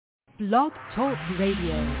Blog Talk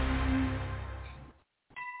Radio.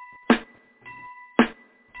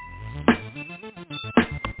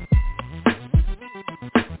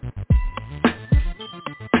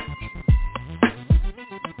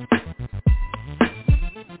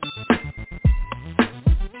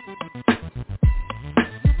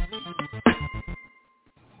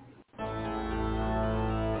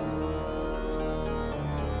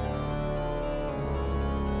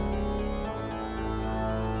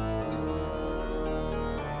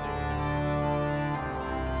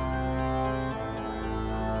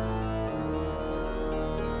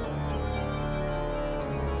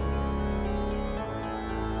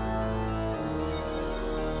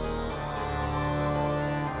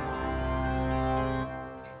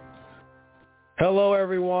 Hello,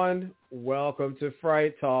 everyone. Welcome to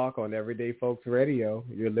Fright Talk on Everyday Folks Radio.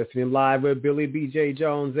 You're listening live with Billy B.J.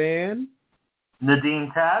 Jones and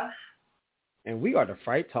Nadeem Tabsh. And we are the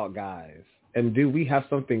Fright Talk guys. And do we have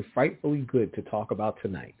something frightfully good to talk about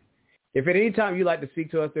tonight? If at any time you'd like to speak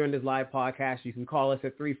to us during this live podcast, you can call us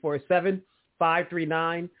at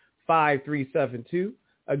 347-539-5372.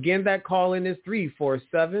 Again, that call-in is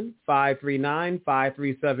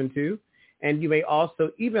 347-539-5372. And you may also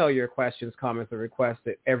email your questions, comments, or requests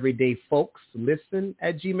at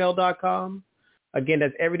everydayfolkslisten@gmail.com. Again,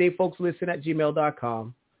 that's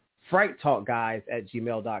everydayfolkslisten@gmail.com,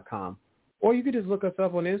 frighttalkguys@gmail.com. Or you can just look us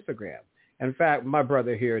up on Instagram. In fact, my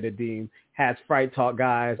brother here, Nadeem, has Fright Talk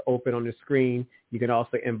Guys open on the screen. You can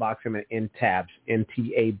also inbox him at ntabs,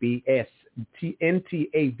 Ntabschch.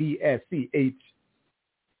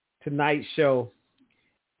 Tonight's show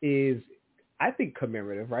is, I think,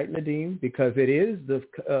 commemorative, right, Nadeem? Because it is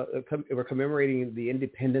we're commemorating the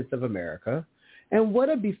independence of America. And what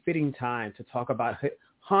a befitting time to talk about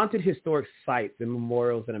haunted historic sites and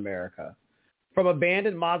memorials in America. From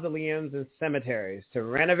abandoned mausoleums and cemeteries to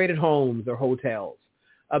renovated homes or hotels,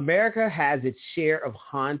 America has its share of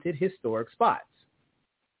haunted historic spots.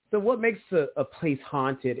 So what makes a place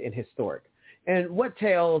haunted and historic? And what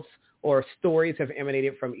tales or stories have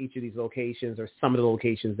emanated from each of these locations or some of the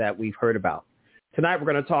locations that we've heard about? Tonight,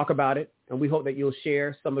 we're going to talk about it, and we hope that you'll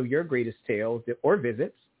share some of your greatest tales or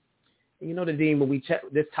visits. And you know, Nadeem, when we check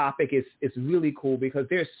this topic, is really cool because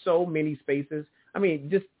there's so many spaces. I mean,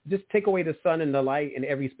 just take away the sun and the light, and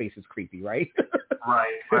every space is creepy, right?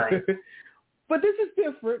 Right. But this is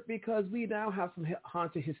different because we now have some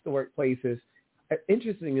haunted historic places.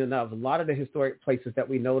 Interesting enough, a lot of the historic places that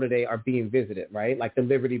we know today are being visited, right? Like the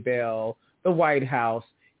Liberty Bell, the White House,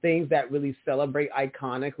 things that really celebrate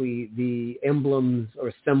iconically the emblems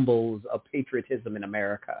or symbols of patriotism in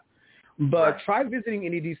America. But try visiting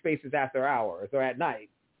any of these spaces after hours or at night.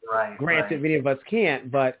 Right. Granted, many of us can't,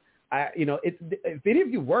 but if any of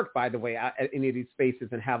you work, by the way, at any of these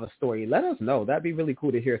spaces and have a story, let us know. That'd be really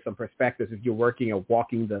cool to hear some perspectives if you're working or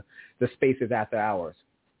walking the spaces after hours.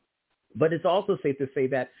 But it's also safe to say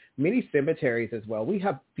that many cemeteries as well, we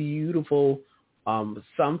have beautiful,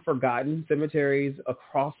 some forgotten cemeteries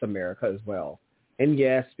across America as well. And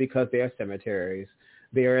yes, because they are cemeteries,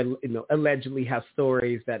 they are, allegedly have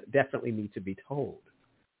stories that definitely need to be told.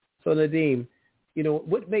 So Nadeem,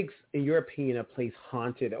 what makes, in your opinion, a place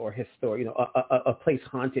haunted or historic, a place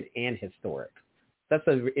haunted and historic? That's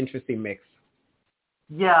an interesting mix.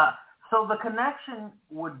 Yeah. So the connection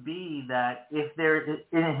would be that if there is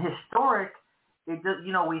in a historic, we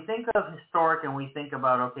think of historic and we think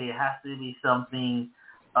about, okay, it has to be something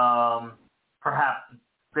perhaps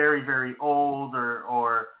very, very old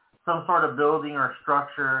or some sort of building or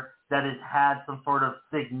structure that has had some sort of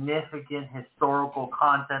significant historical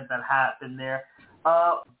content that happened there.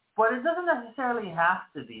 But it doesn't necessarily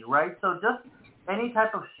have to be, right? So just any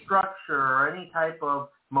type of structure or any type of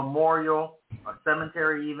memorial, a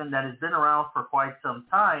cemetery even, that has been around for quite some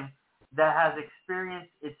time, that has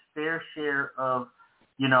experienced its fair share of,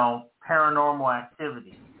 paranormal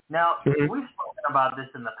activity. Now, we've spoken about this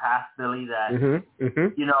in the past, Billy, that,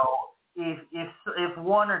 if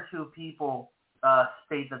one or two people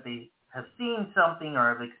state that they have seen something or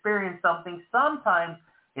have experienced something, sometimes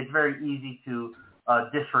it's very easy to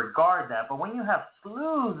disregard that. But when you have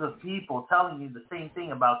slews of people telling you the same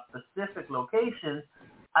thing about specific locations,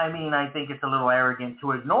 I think it's a little arrogant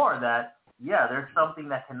to ignore that, there's something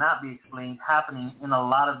that cannot be explained happening in a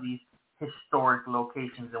lot of these historic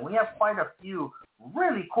locations. And we have quite a few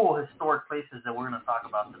really cool historic places that we're going to talk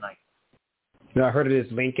about tonight. I heard of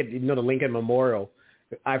this Lincoln, the Lincoln Memorial.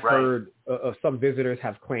 I've heard of some visitors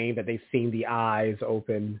have claimed that they've seen the eyes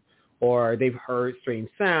open, or they've heard strange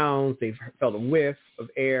sounds, they've felt a whiff of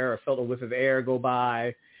air go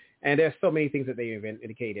by. And there's so many things that they've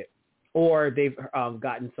indicated. or they've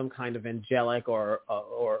gotten some kind of angelic or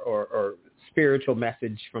spiritual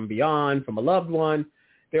message from beyond, from a loved one.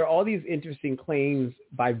 There are all these interesting claims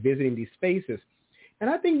by visiting these spaces. And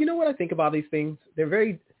I think, you know what I think about these things?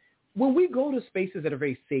 When we go to spaces that are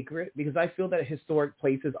very sacred, because I feel that historic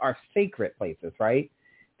places are sacred places, right?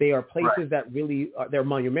 They are places that really, they're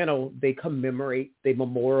monumental. They commemorate, they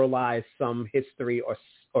memorialize some history or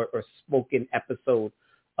spoken episode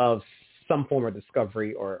of some form of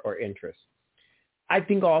discovery or interest. I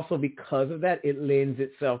think also because of that, it lends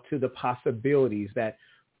itself to the possibilities that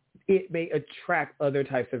it may attract other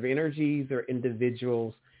types of energies or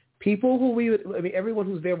individuals, people who everyone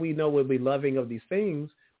who's there we know will be loving of these things,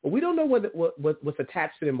 but we don't know what's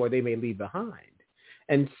attached to them or they may leave behind.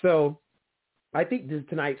 And so I think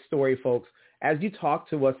tonight's story, folks, as you talk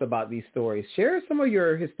to us about these stories, share some of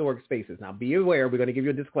your historic spaces. Now, be aware, we're going to give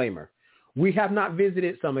you a disclaimer. We have not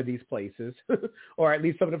visited some of these places, or at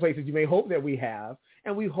least some of the places you may hope that we have,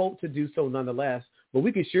 and we hope to do so nonetheless. But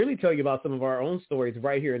we can surely tell you about some of our own stories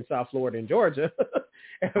right here in South Florida and Georgia.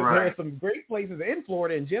 And there are some great places in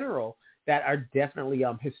Florida in general that are definitely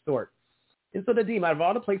historic. And so, Nadim, out of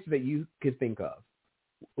all the places that you could think of,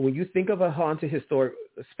 when you think of a haunted historic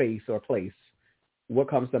space or place, what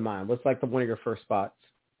comes to mind? What's like one of your first spots?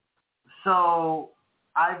 So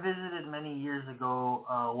I visited many years ago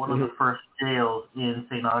one of the first jails in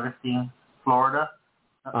St. Augustine, Florida.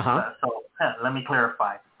 So let me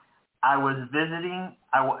clarify. I was visiting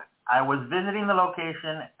the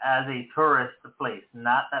location as a tourist place,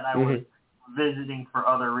 not that I was visiting for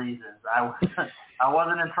other reasons. I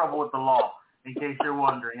wasn't in trouble with the law, in case you're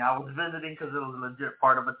wondering. I was visiting because it was a legit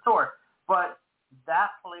part of a tour. But that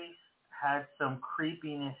place had some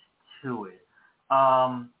creepiness to it.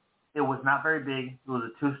 It was not very big. It was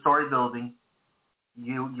a 2-story building.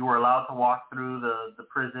 You were allowed to walk through the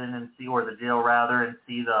prison and see, or the jail rather, and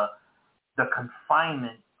see the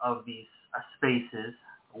confinement of these spaces,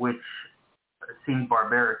 which seemed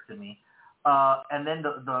barbaric to me. And then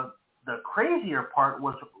the crazier part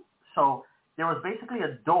was, so there was basically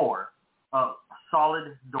a door, a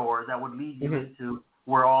solid door that would lead you into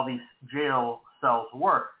where all these jail cells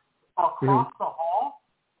were. Across the hall,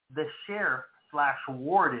 the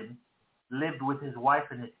sheriff/warden lived with his wife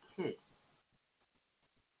and his kid.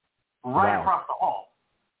 Right across the hall.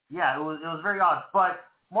 Yeah, it was very odd. But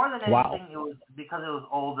more than anything, it was because it was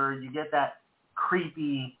older. You get that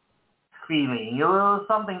creepy feeling. It was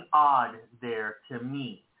something odd there to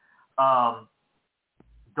me.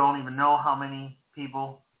 Don't even know how many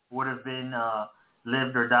people would have been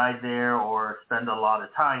lived or died there or spend a lot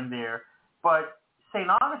of time there. But St.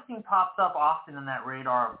 Augustine pops up often in that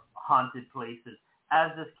radar of haunted places, as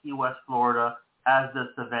does Key West, Florida, as does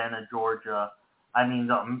Savannah, Georgia. I mean,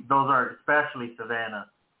 those are especially Savannah,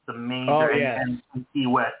 the major, and Key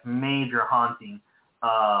West, major haunting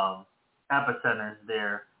epicenters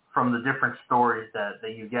there from the different stories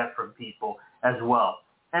that you get from people as well.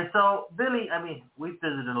 And so, Billy, I mean, we've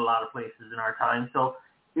visited a lot of places in our time. So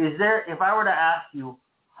if I were to ask you,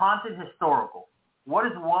 haunted historical, what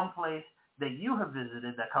is one place that you have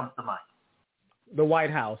visited that comes to mind? The White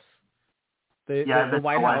House. The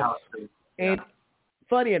White House. And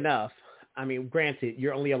funny enough, I mean, granted,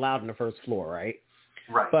 you're only allowed on the first floor, right?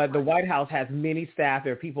 Right. But the White House has many staff.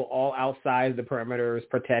 There are people all outside the perimeters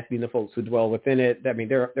protecting the folks who dwell within it. I mean,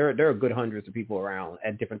 there are good hundreds of people around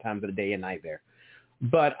at different times of the day and night there.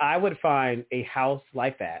 But I would find a house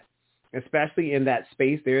like that, especially in that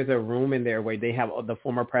space. There's a room in there where they have the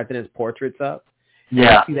former president's portraits up.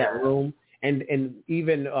 Yeah. You see that room. And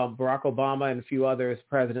even Barack Obama and a few other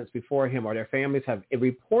presidents before him or their families have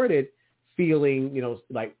reported feeling,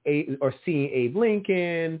 like seeing Abe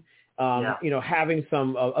Lincoln, having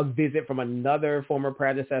a visit from another former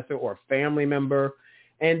predecessor or family member.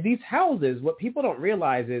 And these houses, what people don't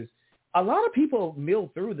realize is a lot of people mill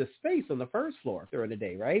through the space on the first floor during the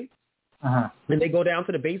day, right? And they go down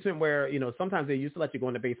to the basement where, sometimes they used to let you go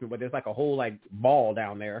in the basement, but there's like a whole ball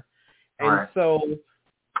down there. And so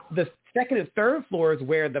the second and third floor is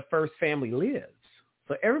where the first family lives.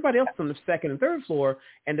 So everybody else on the second and third floor,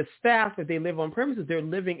 and the staff, if they live on premises, they're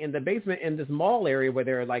living in the basement in this mall area where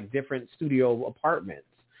there are like different studio apartments.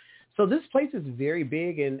 So this place is very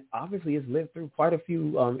big, and obviously it's lived through quite a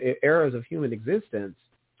few eras of human existence,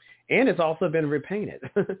 and it's also been repainted.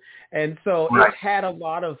 And so it's had a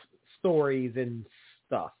lot of stories and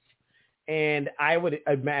stuff. And I would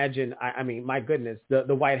imagine, I mean, my goodness,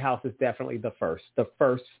 the White House is definitely the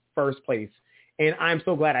first place. And I'm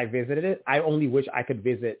so glad I visited it. I only wish I could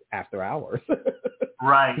visit after hours.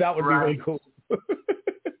 Right. That would be really cool.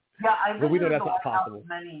 Yeah, I visited we know that's the not White possible. House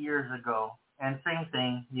many years ago. And same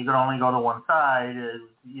thing, you can only go to one side,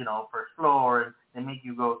 first floor, and they make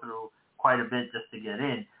you go through quite a bit just to get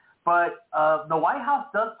in. But the White House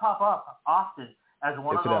does pop up often as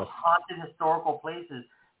one of those haunted historical places.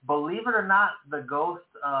 Believe it or not, the ghost,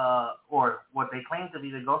 or what they claim to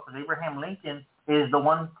be the ghost of Abraham Lincoln, is the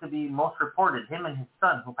one to be most reported, him and his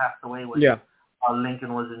son, who passed away when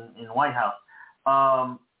Lincoln was in White House.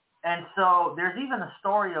 And so there's even a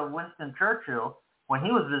story of Winston Churchill, when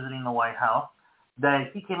he was visiting the White House,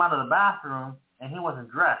 that he came out of the bathroom and he wasn't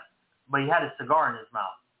dressed, but he had a cigar in his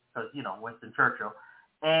mouth, because, Winston Churchill.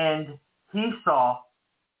 And he saw,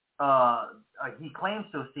 he claims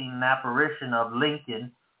to have seen an apparition of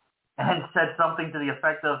Lincoln and said something to the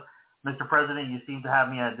effect of, "Mr. President, you seem to have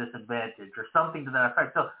me at a disadvantage," or something to that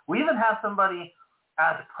effect. So we even have somebody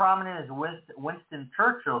as prominent as Winston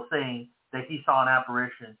Churchill saying that he saw an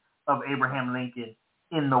apparition of Abraham Lincoln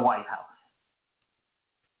in the White House.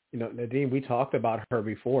 Nadine, we talked about her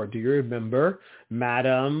before. Do you remember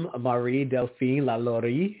Madame Marie Delphine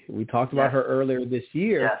Lalaurie? We talked about her earlier this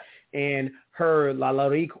year. Yes. And her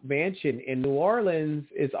Lalaurie mansion in New Orleans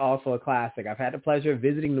is also a classic. I've had the pleasure of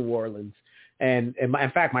visiting New Orleans. And in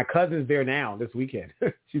fact, my cousin's there now this weekend.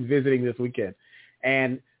 She's visiting this weekend.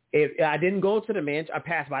 And I didn't go to the mansion. I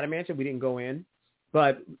passed by the mansion. We didn't go in.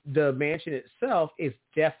 But the mansion itself is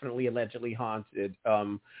definitely allegedly haunted.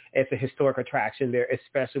 It's a historic attraction there,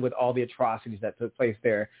 especially with all the atrocities that took place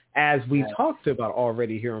there. As we talked about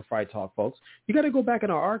already here on Fright Talk, folks, you got to go back in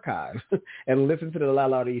our archive and listen to the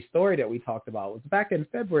Lalaurie story that we talked about. It was back in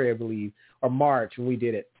February, I believe, or March when we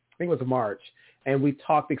did it. I think it was March. And we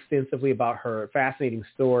talked extensively about her fascinating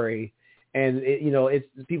story. And,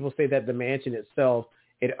 people say that the mansion itself,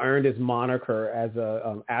 it earned its moniker as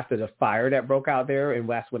after the fire that broke out there, and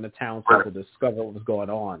that's when the townspeople discovered what was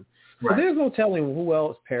going on. Right. So there's no telling who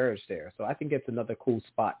else perished there. So I think it's another cool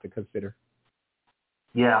spot to consider.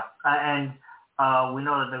 Yeah, and we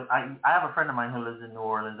know that I have a friend of mine who lives in New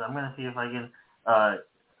Orleans. I'm going to see if I can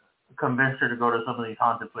convince her to go to some of these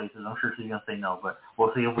haunted places. I'm sure she's going to say no, but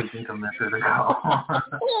we'll see if we can convince her to go.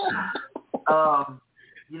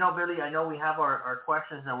 Billy, I know we have our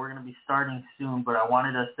questions that we're going to be starting soon, but I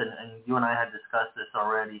wanted us to, and you and I had discussed this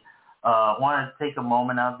already, wanted to take a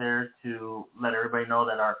moment out there to let everybody know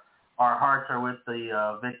that our hearts are with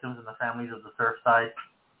the victims and the families of the Surfside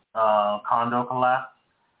condo collapse.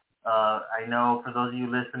 I know for those of you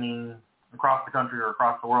listening across the country or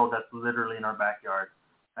across the world, that's literally in our backyard.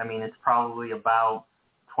 I mean, it's probably about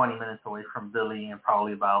 20 minutes away from Billy and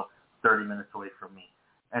probably about 30 minutes away from me.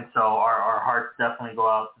 And so our hearts definitely go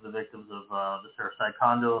out to the victims of the Surfside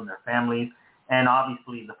condo and their families. And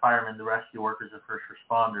obviously the firemen, the rescue workers, and first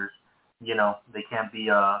responders, they can't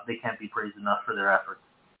be praised enough for their efforts.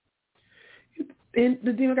 And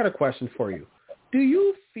Nadine, I got a question for you. Do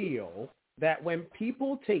you feel that when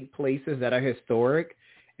people take places that are historic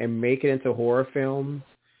and make it into horror films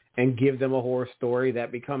and give them a horror story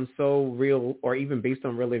that becomes so real or even based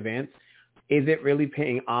on real events, is it really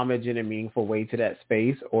paying homage in a meaningful way to that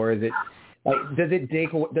space, or is it does it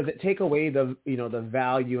take away the the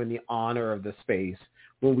value and the honor of the space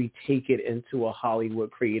when we take it into a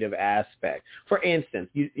Hollywood creative aspect? For instance,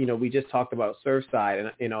 we just talked about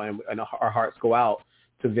Surfside, and our hearts go out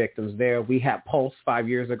to victims there. We had Pulse 5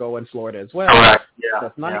 years ago in Florida as well. Correct. Yeah.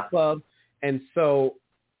 That's nightclub, and so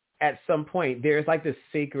at some point there's like this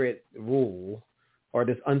sacred rule or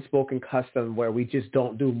this unspoken custom where we just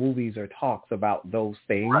don't do movies or talks about those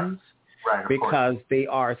things, right, because they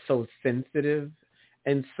are so sensitive.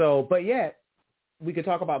 And so, but yet we could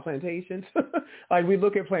talk about plantations. Like we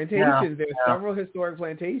look at plantations, there's several historic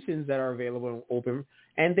plantations that are available and open,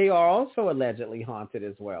 and they are also allegedly haunted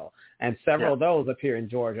as well. And several of those up here in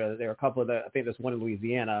Georgia. There are a couple of I think there's one in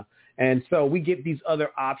Louisiana. And so we get these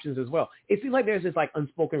other options as well. It seems like there's this like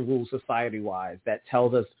unspoken rule society-wise that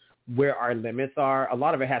tells us where our limits are. A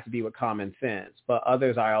lot of it has to be with common sense, but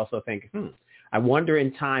others I also think, I wonder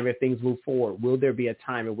in time if things move forward, will there be a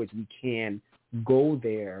time in which we can go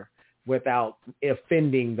there without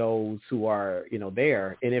offending those who are,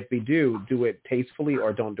 there? And if we do it tastefully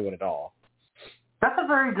or don't do it at all? That's a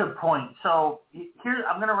very good point. So here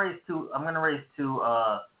I'm going to raise two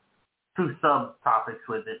subtopics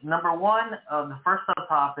with it. Number one, the first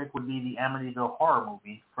subtopic would be the Amityville horror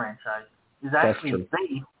movie franchise. Is actually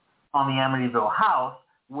based on the Amityville house,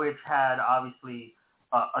 which had obviously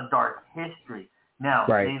a dark history. Now,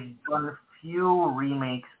 they've done a few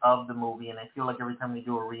remakes of the movie, and I feel like every time they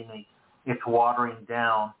do a remake, it's watering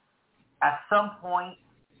down. At some point,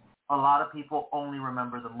 a lot of people only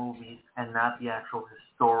remember the movies and not the actual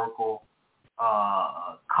historical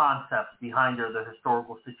concepts behind or the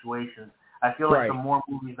historical situations. I feel like Right. the more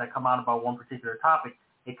movies that come out about one particular topic,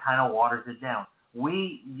 it kind of waters it down.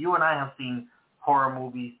 You and I have seen horror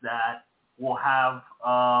movies that will have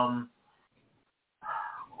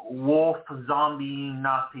wolf, zombie,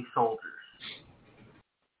 Nazi soldiers.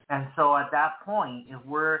 And so at that point, if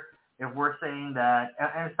we're saying that,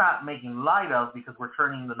 and it's not making light of, because we're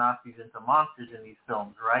turning the Nazis into monsters in these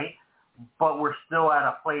films, right? But we're still at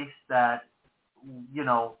a place that, we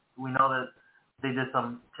know that they did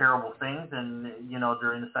some terrible things, and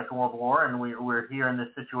during the Second World War, and we're here in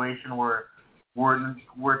this situation where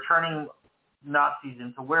we're turning Nazis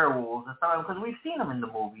into werewolves and stuff, because we've seen them in the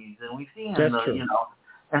movies, and we've seen them,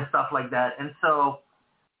 and stuff like that. And so,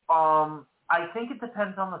 I think it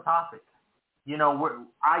depends on the topic.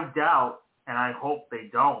 I doubt, and I hope they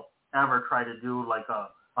don't ever try to do like a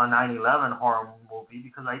 9/11 horror movie,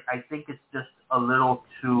 because I think it's just a little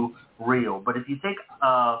too real. But if you take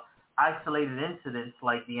isolated incidents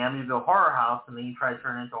like the Amityville Horror House and then you try to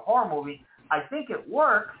turn it into a horror movie, I think it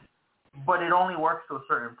works, but it only works to a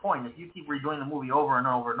certain point. If you keep redoing the movie over and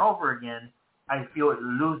over and over again, I feel it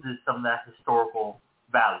loses some of that historical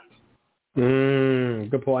value.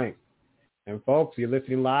 Good point. And folks, you're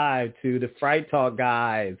listening live to the Fright Talk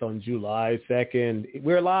guys on July 2nd.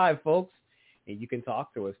 We're live, folks, and you can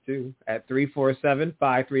talk to us too at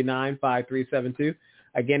 347-539-5372.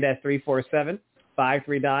 Again, that's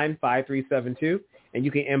 347-539-5372. And you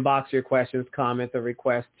can inbox your questions, comments, or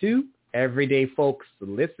requests to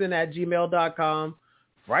everydayfolkslisten@gmail.com,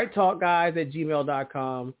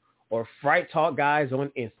 frighttalkguys@gmail.com, or Fright Talk Guys on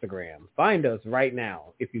Instagram. Find us right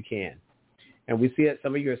now if you can. And we see that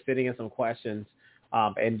some of you are sitting in some questions,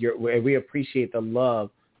 and we appreciate the love.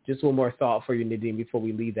 Just one more thought for you, Nadine, before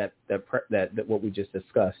we leave that what we just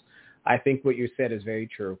discussed. I think what you said is very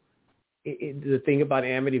true. The thing about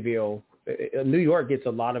Amityville, New York gets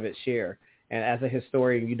a lot of its share, and as a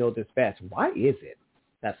historian, you know this best. Why is it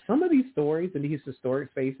that some of these stories in these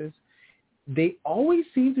historic spaces, they always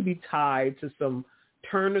seem to be tied to some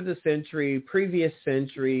turn of the century, previous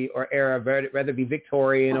century, or era, whether it be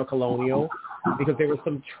Victorian or colonial, because there was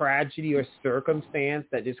some tragedy or circumstance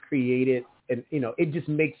that just created, and it just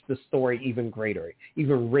makes the story even greater,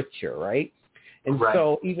 even richer, right? And right.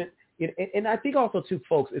 So even, and I think also too,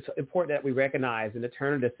 folks, it's important that we recognize in the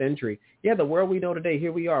turn of the century, the world we know today,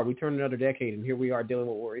 here we are, we turn another decade, and here we are dealing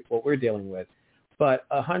with what we're dealing with. But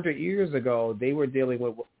 100 years ago, they were dealing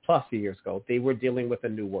with, plus years ago, they were dealing with a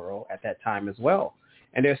new world at that time as well.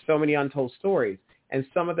 And there's so many untold stories. And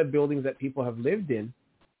some of the buildings that people have lived in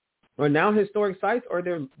are now historic sites, or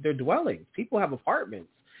they're dwellings. People have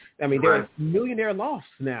apartments. I mean, there are millionaire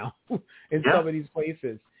lofts now in some of these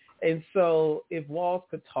places. And so if walls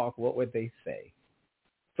could talk, what would they say?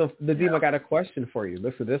 So, Nadim, I got a question for you.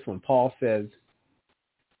 Listen to this one. Paul says,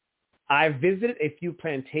 I visited a few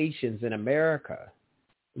plantations in America.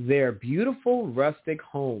 They're beautiful rustic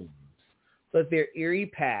homes, but their eerie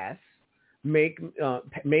past make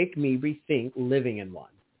me rethink living in one.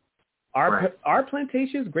 Are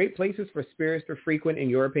plantations great places for spirits to frequent, in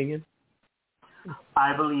your opinion?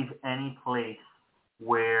 I believe any place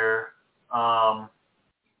where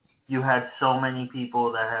you had so many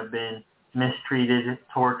people that have been mistreated,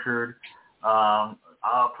 tortured, a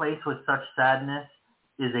place with such sadness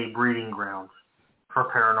is a breeding ground for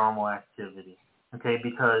paranormal activity. Okay,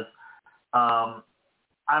 because I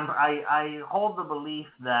hold the belief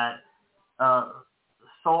that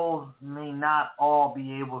souls may not all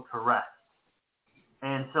be able to rest.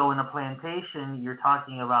 And so in a plantation, you're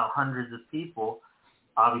talking about hundreds of people,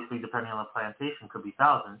 obviously depending on the plantation, could be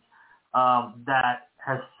thousands, that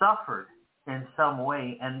has suffered in some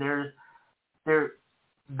way. And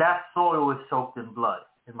that soil is soaked in blood,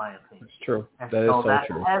 in my opinion. That's true. And that so is so that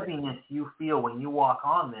true. heaviness you feel when you walk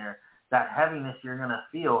on there, that heaviness you're going to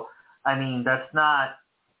feel, I mean, that's not,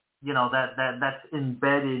 that's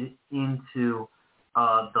embedded into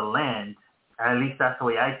the land. At least that's the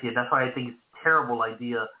way I see it. That's why I think it's a terrible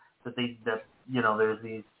idea that there's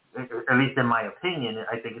these, at least in my opinion,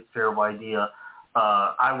 I think it's a terrible idea.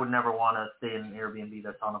 I would never want to stay in an Airbnb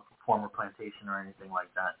that's on a former plantation or anything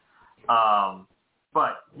like that.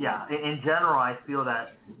 But yeah, in general, I feel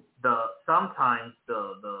that sometimes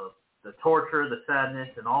the torture, the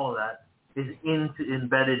sadness, and all of that is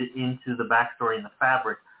embedded into the backstory and the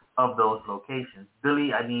fabric of those locations.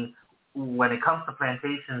 Billy, I mean, when it comes to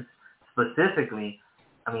plantations specifically,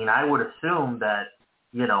 I mean, I would assume that,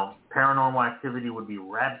 paranormal activity would be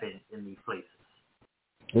rampant in these places.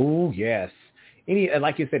 Oh, yes.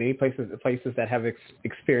 Like you said, any places that have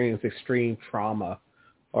experienced extreme trauma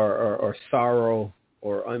or sorrow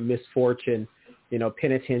or misfortune,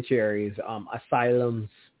 penitentiaries, asylums,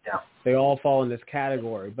 Yeah. They all fall in this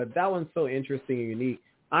category. But that one's so interesting and unique.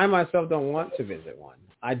 I myself don't want to visit one.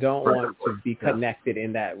 I don't want to be connected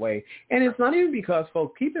in that way. And it's not even because,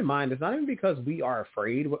 folks, keep in mind, it's not even because we are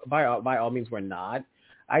afraid. By all means, we're not.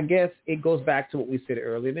 I guess it goes back to what we said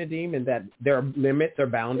earlier, Nadeem, and that there are limits or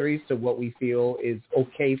boundaries to what we feel is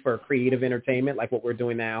okay for creative entertainment, like what we're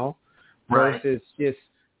doing now, versus just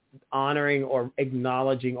honoring or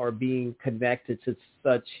acknowledging or being connected to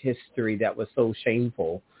such history that was so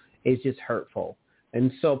shameful. It's just hurtful. And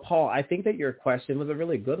so, Paul, I think that your question was a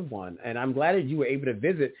really good one, and I'm glad that you were able to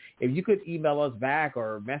visit. If you could email us back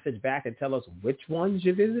or message back and tell us which ones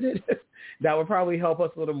you visited, that would probably help us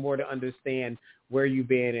a little more to understand where you've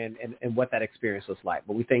been and what that experience was like.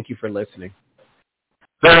 But we thank you for listening.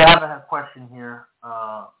 So I have a question here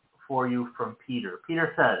for you from Peter.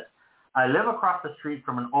 Peter says, I live across the street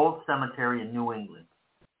from an old cemetery in New England.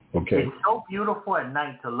 Okay. It's so beautiful at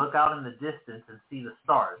night to look out in the distance and see the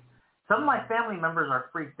stars. Some of my family members are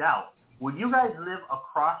freaked out. Would you guys live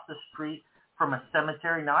across the street from a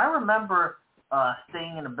cemetery? Now, I remember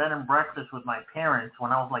staying in a bed and breakfast with my parents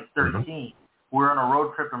when I was like 13. We were on a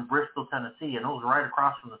road trip in Bristol, Tennessee, and it was right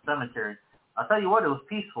across from the cemetery. I'll tell you what, it was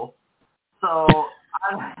peaceful. So,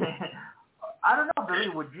 I don't know, Billy,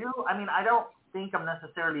 would you? I mean, I don't think I'm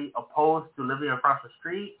necessarily opposed to living across the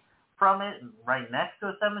street from it, right next to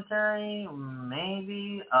a cemetery,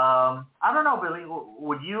 maybe. I don't know, Billy.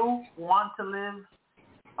 Would you want to live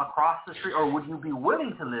across the street, or would you be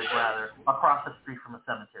willing to live, rather, across the street from a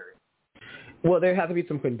cemetery? Well, there have to be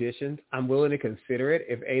some conditions. I'm willing to consider it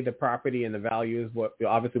if, A, the property and the value is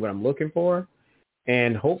obviously what I'm looking for,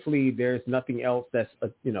 and hopefully there's nothing else that's,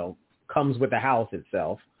 comes with the house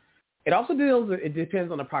itself. It also it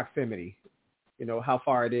depends on the proximity. How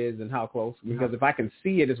far it is and how close. Because if I can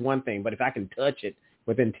see it, it's one thing. But if I can touch it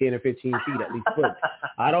within 10 or 15 feet, at least foot,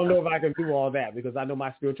 I don't know if I can do all that because I know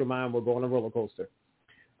my spiritual mind will go on a roller coaster.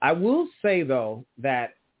 I will say, though,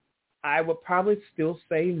 that I would probably still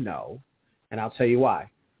say no. And I'll tell you why.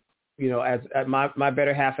 As my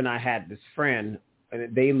better half and I had this friend,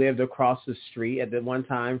 and they lived across the street at the one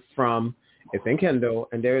time from, it's in Kendall,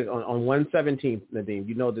 and there's on 117th, Nadeem,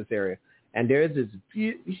 you know this area. And there's this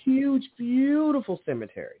huge, beautiful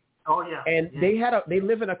cemetery. Oh, yeah. And they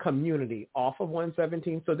live in a community off of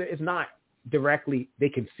 117, so it's not directly, they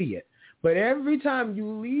can see it. But every time you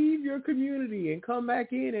leave your community and come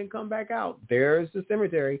back in and come back out, there's the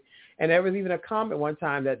cemetery. And there was even a comment one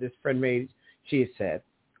time that this friend made. She said,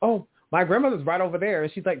 oh, my grandmother's right over there.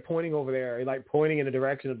 And she's like pointing over there, like pointing in the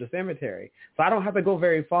direction of the cemetery. So I don't have to go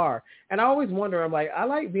very far. And I always wonder, I'm like, I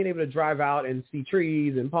like being able to drive out and see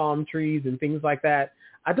trees and palm trees and things like that.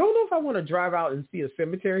 I don't know if I want to drive out and see a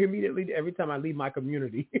cemetery immediately every time I leave my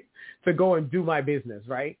community to go and do my business,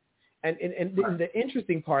 right? And the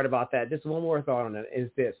interesting part about that, just one more thought on it,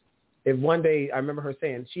 is this. If one day, I remember her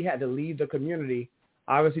saying she had to leave the community,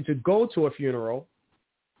 obviously, to go to a funeral.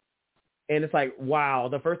 And it's like, wow,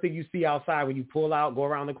 the first thing you see outside when you pull out, go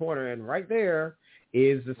around the corner, and right there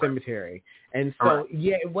is the cemetery. And so,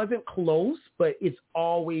 yeah, it wasn't close, but it's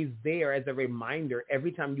always there as a reminder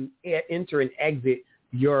every time you enter and exit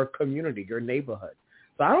your community, your neighborhood.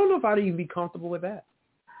 So I don't know if I'd even be comfortable with that.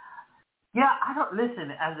 Yeah,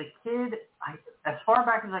 listen, as a kid, as far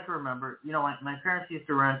back as I can remember, my parents used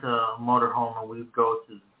to rent a motorhome and we'd go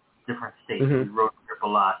to different states. We road trip a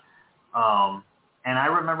lot. And I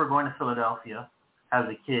remember going to Philadelphia as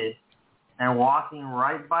a kid and walking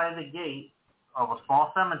right by the gate of a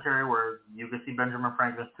small cemetery where you could see Benjamin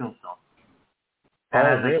Franklin's tombstone. And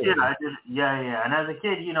as a kid, And as a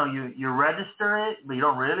kid, you register it, but you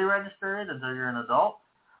don't really register it until you're an adult.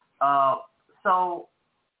 So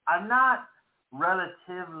I'm not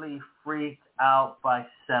relatively freaked out by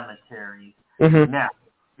cemeteries. Now,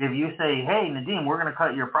 if you say, hey, Nadeem, we're going to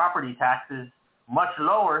cut your property taxes much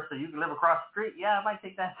lower so you can live across the street, yeah, I might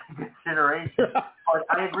take that into consideration. But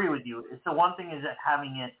I agree with you. It's the one thing is that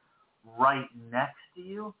having it right next to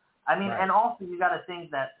you. I mean, and also you got to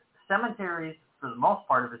think that cemeteries, for the most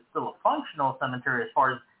part, if it's still a functional cemetery as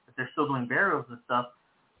far as if they're still doing burials and stuff,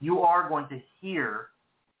 you are going to hear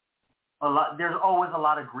a lot. There's always a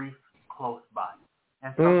lot of grief close by.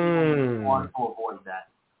 And some people want to avoid that.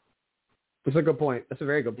 That's a good point. That's a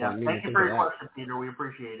very good point. Yeah, thank you for your question, Peter. We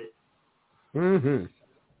appreciate it.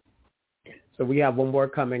 So we have one more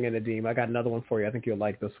coming in, Nadeem. I got another one for you. I think you'll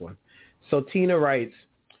like this one. So Tina writes,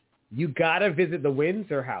 you got to visit the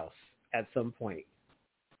Windsor House at some point.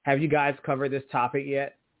 Have you guys covered this topic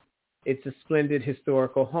yet? It's a splendid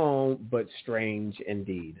historical home, but strange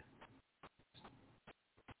indeed.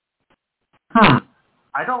 I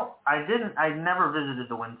never visited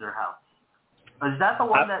the Windsor House. Is that the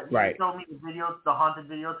one that you right. showed me the haunted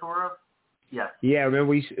video tour of? Yes. Yeah,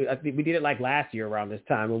 remember I think we did it like last year around this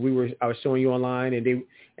time when I was showing you online, and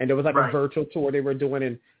there was like a virtual tour they were doing,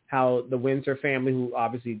 and how the Windsor family, who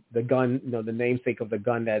obviously the gun, the namesake of the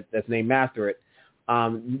gun that's named after it,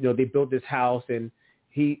 they built this house, and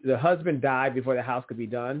the husband died before the house could be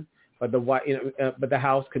done, but but the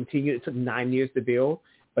house continued. It took 9 years to build,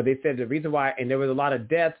 but they said the reason why, and there was a lot of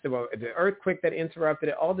deaths, there was the earthquake that interrupted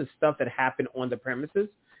it, all this stuff that happened on the premises,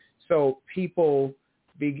 so people.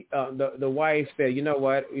 The wife said, you know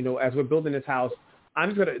what, as we're building this house,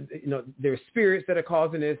 I'm just gonna, there's spirits that are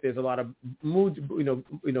causing this. There's a lot of mood,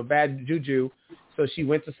 bad juju. So she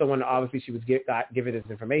went to someone. Obviously, she was given this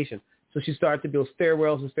information. So she started to build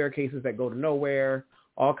stairwells and staircases that go to nowhere.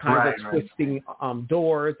 All kinds of twisting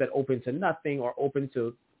doors that open to nothing or open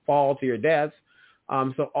to fall to your death.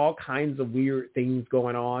 So all kinds of weird things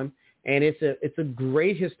going on, and it's a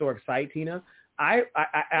great historic site, Tina. I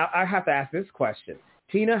have to ask this question.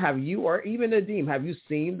 Tina, have you, or even Nadeem, have you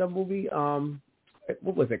seen the movie?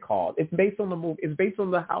 What was it called? It's based on the movie. It's based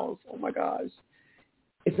on the house. Oh my gosh.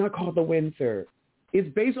 It's not called The Windsor.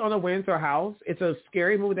 It's based on the Windsor house. It's a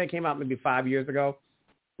scary movie that came out maybe 5 years ago.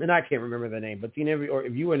 And I can't remember the name, but Tina, or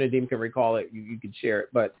if you and Nadeem can recall it, you could share it.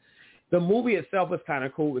 But the movie itself was kind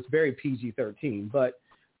of cool. It's very PG-13, but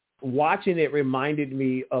watching it reminded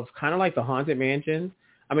me of kind of like the Haunted Mansion.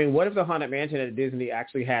 I mean, what if the Haunted Mansion at Disney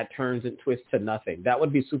actually had turns and twists to nothing? That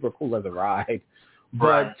would be super cool as a ride.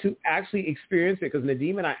 But to actually experience it, because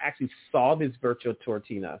Nadeem and I actually saw this virtual tour,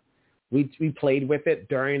 Tina. We played with it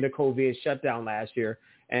during the COVID shutdown last year,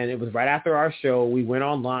 and it was right after our show. We went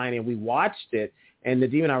online and we watched it, and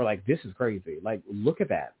Nadeem and I were like, this is crazy. Like, look at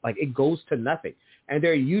that. Like, it goes to nothing. And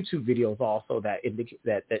there are YouTube videos also that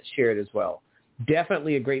share it as well.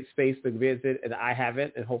 Definitely a great space to visit, and I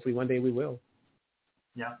haven't, and hopefully one day we will.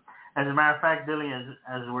 Yeah. As a matter of fact, Billy,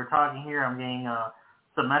 as we're talking here, I'm getting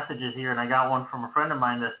some messages here, and I got one from a friend of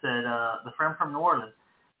mine that said, the friend from New Orleans,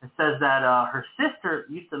 it says that her sister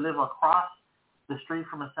used to live across the street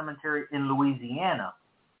from a cemetery in Louisiana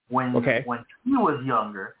when she was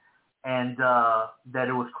younger, and that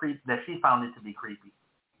it was that she found it to be creepy.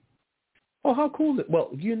 Oh, how cool! Well,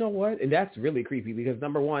 you know what? And that's really creepy because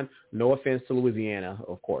number one, no offense to Louisiana,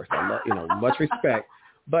 of course, much respect.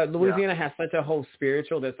 But Louisiana has such a whole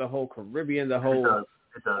spiritual. There's the whole Caribbean, the whole,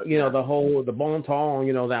 it does, the bon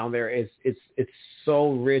ton, down there. It's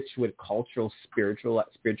so rich with cultural,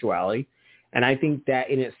 spirituality, and I think that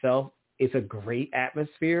in itself is a great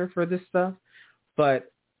atmosphere for this stuff.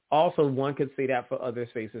 But also, one could say that for other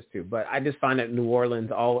spaces too. But I just find that New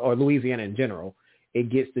Orleans, or Louisiana in general, it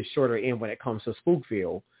gets the shorter end when it comes to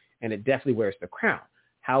Spookville, and it definitely wears the crown.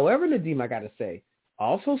 However, Nadeem, I got to say,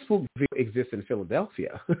 also Spookville exists in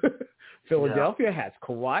Philadelphia. Philadelphia has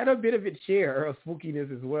quite a bit of its share of spookiness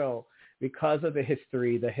as well because of the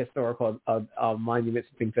history, the historical monuments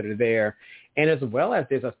and things that are there, and as well as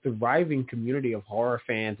there's a thriving community of horror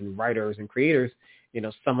fans and writers and creators.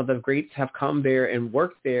 Some of the greats have come there and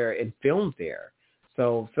worked there and filmed there.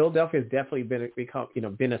 So Philadelphia has definitely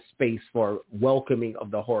been a space for welcoming of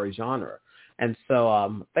the horror genre. And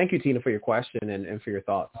so thank you, Tina, for your question and for your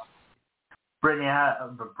thoughts. Billy, I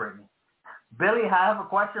have a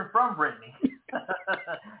question from Brittany.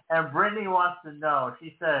 And Brittany wants to know,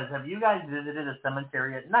 she says, have you guys visited a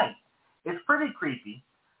cemetery at night? It's pretty creepy.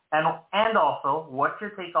 And also, what's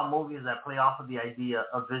your take on movies that play off of the idea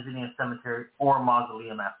of visiting a cemetery or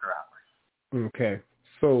mausoleum after hours? Okay.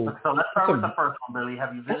 So let's start with the first one, Billy.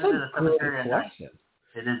 Have you visited a cemetery at night?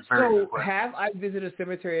 It is very good question. Have I visited a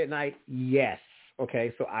cemetery at night? Yes.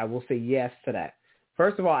 Okay, so I will say yes to that.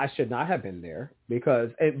 First of all, I should not have been there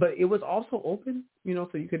but it was also open, so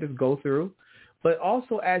you could just go through. But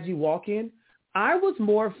also, as you walk in, I was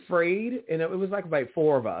more afraid, and it was like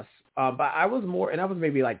 4 of us. But I was more, and I was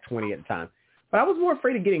maybe like 20 at the time. But I was more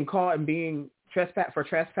afraid of getting caught and being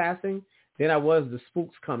trespassing than I was the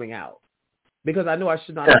spooks coming out, because I knew I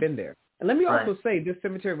should not have been there. And let me also say, this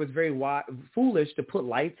cemetery was very foolish to put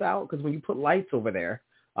lights out, because when you put lights over there,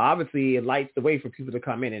 obviously it lights the way for people to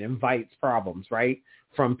come in and invites problems, right?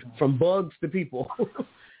 From bugs to people.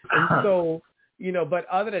 And so, but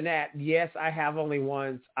other than that, yes, I have only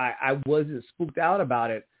once. I wasn't spooked out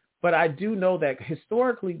about it. But I do know that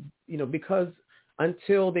historically, because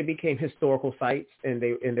until they became historical sites and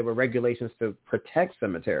there were regulations to protect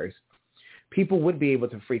cemeteries, people would be able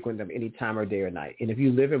to frequent them any time of day or night. And if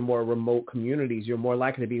you live in more remote communities, you're more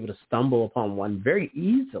likely to be able to stumble upon one very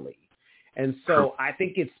easily. And so I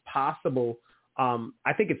think it's possible.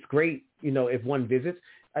 I think it's great, if one visits.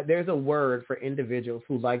 There's a word for individuals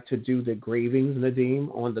who like to do the gravings,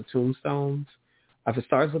 Nadeem, on the tombstones. If it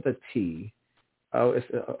starts with a T, I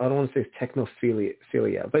don't want to say it's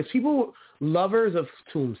technophilia, but it's people lovers of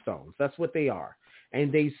tombstones. That's what they are,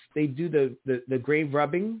 and they do the grave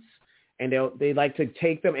rubbings, and they like to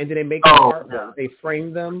take them and then they make them artwork. Yeah. They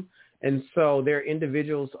frame them, and so they're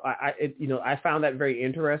individuals. I found that very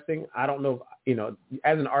interesting. I don't know,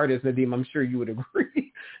 as an artist, Nadim, I'm sure you would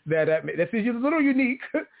agree that that's a little unique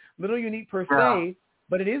per se.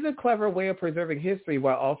 But it is a clever way of preserving history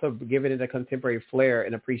while also giving it a contemporary flair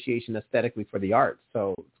and appreciation aesthetically for the art.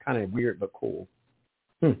 So it's kind of weird but cool.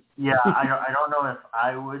 Yeah, I don't know if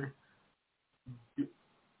I would.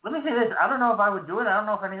 Let me say this: I don't know if I would do it. I don't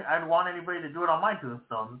know if I'd want anybody to do it on my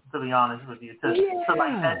tombstone. To be honest with you, to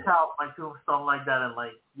like deck out my tombstone like that and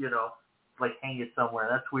like hang it somewhere.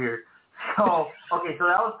 That's weird. So okay, so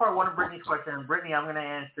that was part one of Brittany's question. And Brittany, I'm going to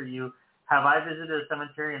answer you. Have I visited a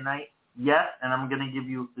cemetery at night? Yes, and I'm going to give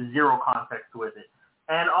you zero context with it.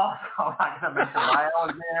 And also, I'm not going to mention why I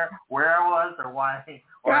was there, where I was,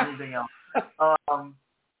 or anything else.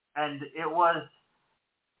 And it was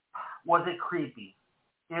it creepy?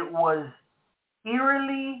 It was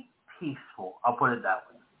eerily peaceful. I'll put it that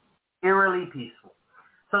way. Eerily peaceful.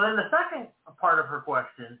 So then the second part of her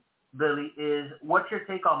question, Billy, is what's your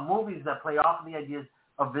take on movies that play off of the ideas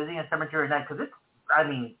of visiting a cemetery at night? Because it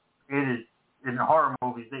is. In horror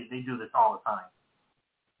movies, they do this all the time.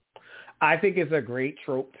 I think it's a great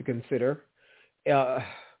trope to consider. Well,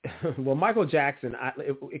 Michael Jackson,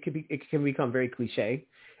 it can become very cliche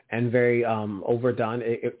and very overdone.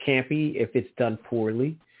 It can't be if it's done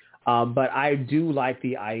poorly. But I do like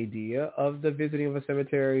the idea of the visiting of a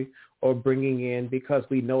cemetery or bringing in, because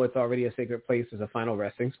we know it's already a sacred place as a final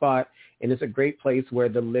resting spot, and it's a great place where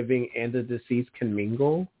the living and the deceased can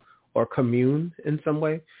mingle or commune in some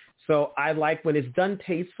way. So I like when it's done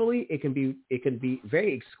tastefully, it can be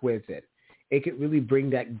very exquisite. It could really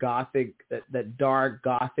bring that gothic, that dark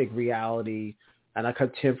gothic reality and a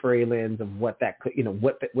contemporary lens of what that could,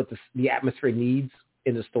 what the atmosphere needs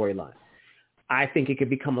in the storyline. I think it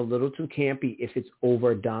could become a little too campy if it's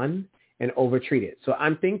overdone and overtreated. So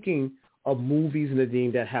I'm thinking of movies,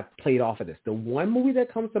 Nadim, that have played off of this. The one movie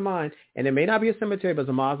that comes to mind, and it may not be a cemetery, but it's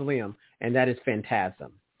a mausoleum, and that is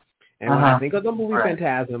Phantasm. And when I think of the movie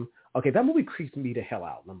Phantasm, okay, that movie creeps me the hell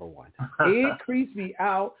out, number one. It creeps me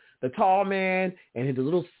out. The tall man and the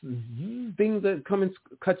little things that come and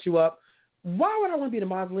cut you up. Why would I want to be in a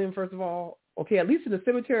mausoleum, first of all? Okay, at least in the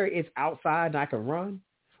cemetery, it's outside and I can run.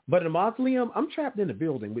 But in a mausoleum, I'm trapped in a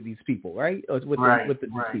building with these people, right? With the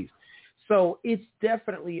deceased. So it's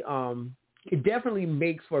definitely, it definitely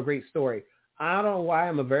makes for a great story. I don't know why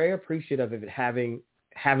I'm very appreciative of it having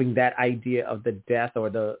that idea of the death or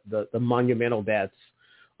the monumental deaths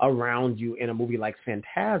around you in a movie like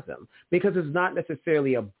Phantasm, because it's not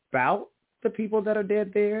necessarily about the people that are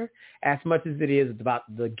dead there as much as it is about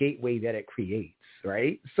the gateway that it creates,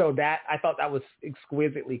 right? So that, I thought that was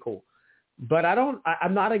exquisitely cool. But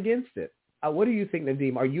I'm not against it. What do you think,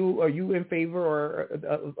 Nadim? Are you in favor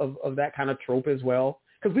of that kind of trope as well?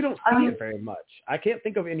 Because we don't see it very much. I can't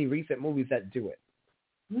think of any recent movies that do it.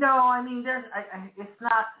 No, it's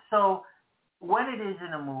not. So when it is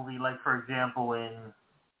in a movie, like for example in,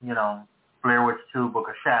 Blair Witch 2, Book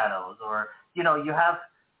of Shadows, or, you have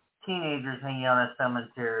teenagers hanging out in a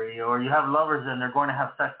cemetery, or you have lovers and they're going to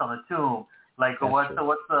have sex on a tomb. Like what's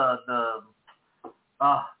the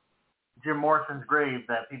Jim Morrison's grave,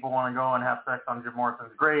 that people want to go and have sex on Jim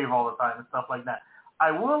Morrison's grave all the time and stuff like that.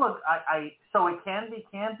 So it can be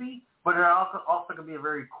campy, but it also can be a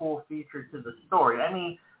very cool feature to the story.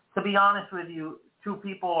 To be honest with you, two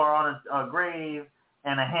people are on a grave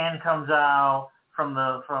and a hand comes out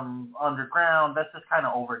from underground. That's just kind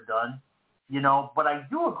of overdone, But I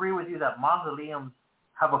do agree with you that mausoleums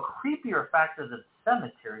have a creepier factor than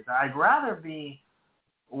cemeteries. I'd rather be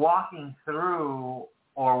walking through,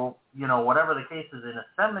 or whatever the case is, in a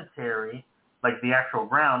cemetery, like the actual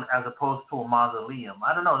ground, as opposed to a mausoleum.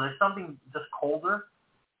 I don't know. There's something just colder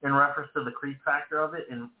in reference to the creep factor of it,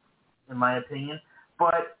 in my opinion.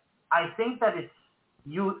 But I think that it's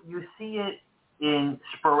you see it in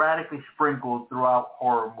sporadically sprinkled throughout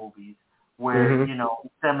horror movies, where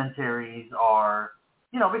cemeteries are,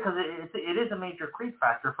 because it is a major creep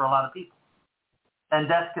factor for a lot of people, and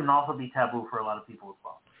death can also be taboo for a lot of people as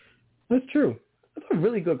well. That's true. That's a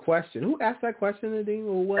really good question. Who asked that question, Nadim?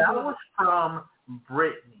 That was from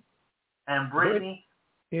Brittany. And Brittany,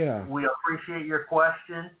 yeah, we appreciate your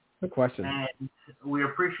question. Good question. And we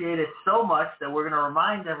appreciate it so much that we're going to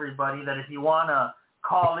remind everybody that if you want to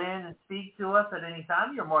call in and speak to us at any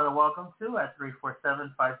time, you're more than welcome to at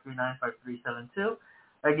 347-539-5372.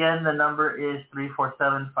 Again, the number is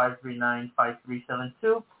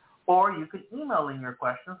 347-539-5372. Or you could email in your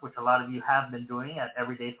questions, which a lot of you have been doing at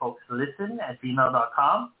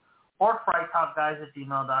everydayfolkslisten@gmail.com or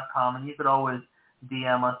frighttalkguys@gmail.com. And you could always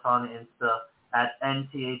DM us on Insta at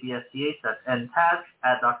NTABSCH, that's NTAG,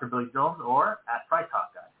 at Dr. Billy Jones, or at Fright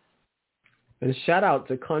Talk Guys. And shout out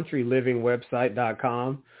to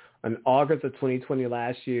countrylivingwebsite.com. In August of 2020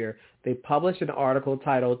 last year, they published an article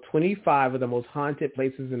titled 25 of the most haunted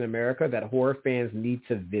places in America that horror fans need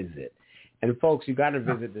to visit. And folks, you got to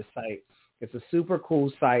visit this site. It's a super cool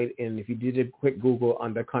site. And if you did a quick Google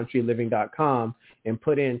under countryliving.com and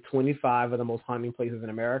put in 25 of the most haunting places in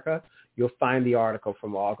America, you'll find the article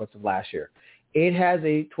from August of last year. It has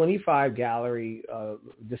a 25 gallery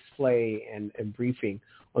display and briefing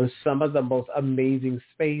on some of the most amazing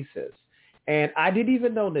spaces. And I didn't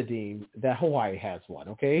even know, Nadeem, that Hawaii has one,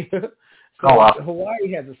 okay?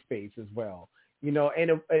 Hawaii has a space as well. You know,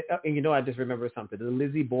 and I just remember something. The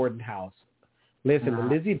Lizzie Borden house. Listen, the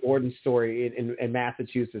Lizzie Borden story in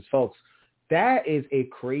Massachusetts, folks, that is a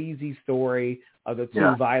crazy story of the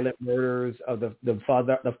two violent murders of the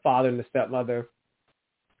father and the stepmother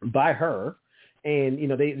by her. And, you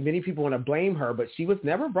know, many people want to blame her, but she was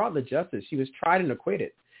never brought to justice. She was tried and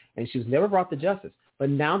acquitted, and she was never brought to justice. But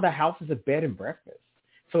now the house is a bed and breakfast.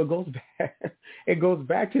 So it goes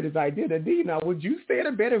back to this idea that, you know, would you stay at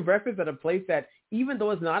a bed and breakfast at a place that, even though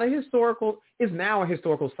it's not is now a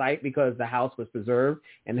historical site because the house was preserved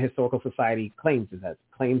and the Historical Society claims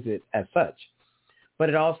it as such. But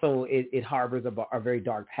it also, it harbors a very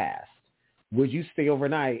dark past. Would you stay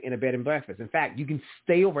overnight in a bed and breakfast? In fact, you can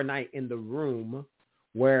stay overnight in the room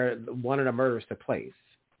where one of the murders took place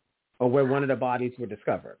or where one of the bodies were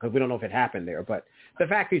discovered, because we don't know if it happened there. But the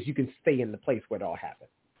fact is you can stay in the place where it all happened.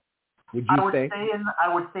 Would you stay?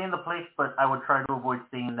 I would stay in the place, but I would try to avoid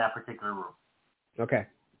staying in that particular room. Okay.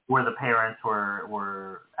 Where the parents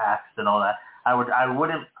were asked and all that. I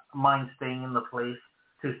wouldn't mind staying in the place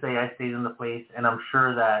to say I stayed in the place, and I'm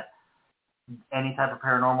sure that any type of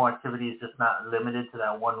paranormal activity is just not limited to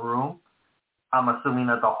that one room. I'm assuming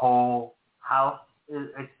that the whole house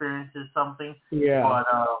experiences something. Yeah. But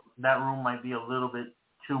that room might be a little bit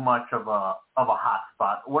too much of a hot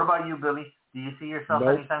spot. What about you, Billy? Do you see yourself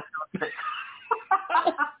anytime soon?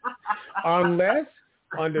 Unless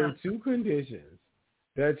under two conditions.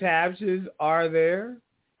 The attachments are there,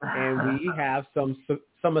 and we have some assistance.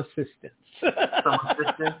 Some assistance?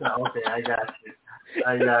 Okay, I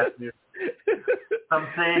got you. Some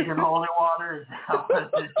sage and holy water.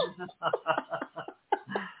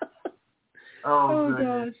 Oh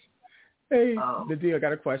gosh. Hey, Nadia, I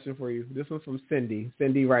got a question for you. This one's from Cindy.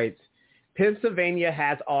 Cindy writes, Pennsylvania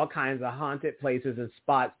has all kinds of haunted places and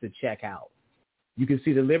spots to check out. You can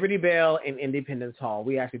see the Liberty Bell and Independence Hall.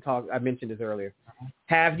 I mentioned this earlier.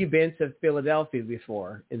 Have you been to Philadelphia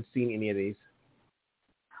before and seen any of these?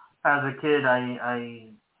 As a kid,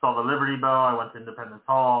 I saw the Liberty Bell. I went to Independence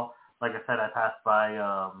Hall. Like I said, I passed by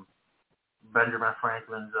Benjamin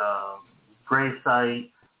Franklin's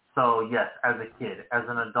gravesite. So, yes, as a kid. As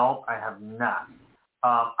an adult, I have not.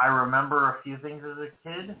 I remember a few things as a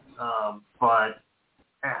kid, but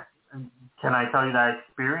can I tell you that I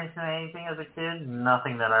experienced anything as a kid?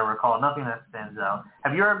 Nothing that I recall. Nothing that stands out.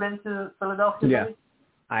 Have you ever been to Philadelphia? Yeah,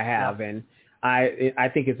 I have, and I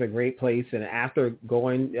think it's a great place. And after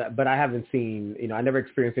going, but I haven't seen, I never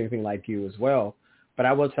experienced anything like you as well. But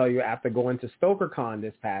I will tell you, after going to StokerCon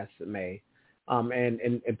this past May,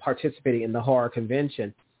 and participating in the horror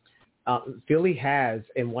convention, Philly has,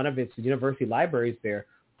 in one of its university libraries there,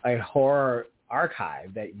 a horror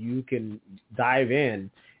archive that you can dive in.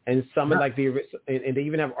 And some of and they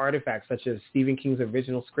even have artifacts such as Stephen King's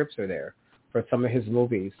original scripts are there for some of his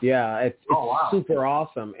movies. Yeah, it's super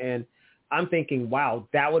awesome. And I'm thinking, wow,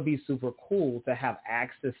 that would be super cool to have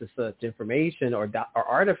access to such information or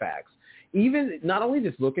artifacts. Even not only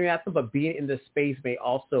just looking at them, but being in the space may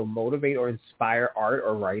also motivate or inspire art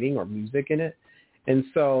or writing or music in it. And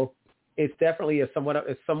so it's definitely somewhat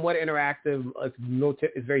interactive.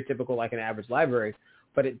 It's very typical like an average library,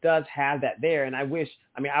 but it does have that there. And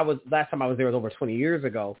last time I was there was over 20 years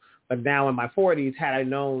ago, but now in my 40s, had I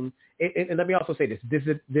known, and let me also say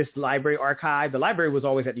this library archive, the library was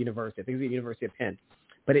always at the university. I think it was the University of Penn,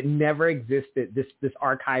 but it never existed. This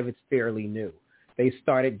archive is fairly new. They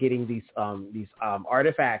started getting these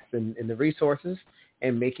artifacts and the resources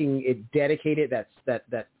and making it dedicated,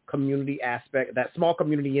 that community aspect, that small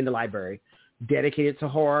community in the library, dedicated to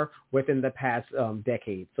horror within the past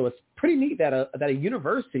decade. So it's pretty neat that a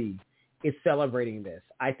university is celebrating this.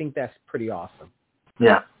 I think that's pretty awesome.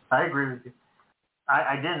 Yeah, I agree with you.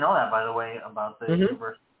 I didn't know that, by the way, about the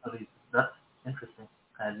university. That's interesting.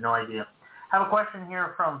 I had no idea. I have a question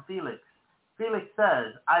here from Felix. Felix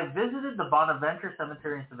says, I visited the Bonaventure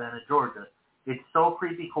Cemetery in Savannah, Georgia. It's so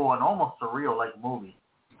creepy cool and almost surreal like a movie.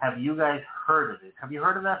 Have you guys heard of it? Have you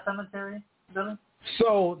heard of that cemetery, Billy?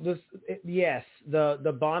 So yes,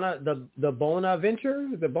 the Bonaventure.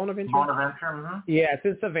 Mm-hmm. Yeah, it's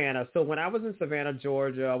in Savannah. So when I was in Savannah,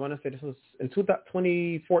 Georgia, I want to say this was in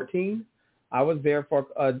 2014. I was there for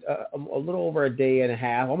a little over a day and a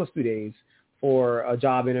half, almost 2 days, for a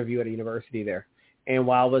job interview at a university there. And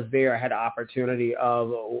while I was there, I had the opportunity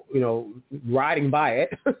of, riding by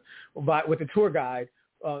it with the tour guide,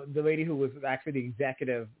 the lady who was actually the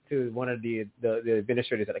executive to one of the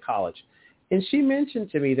administrators at the college. And she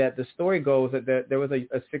mentioned to me that the story goes that there was a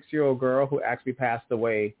 6-year-old girl who actually passed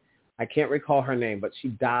away. I can't recall her name, but she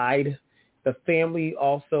died. The family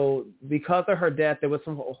also, because of her death, there was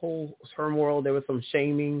some whole turmoil. There was some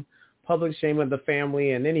public shaming of the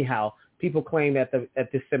family. And anyhow, people claim that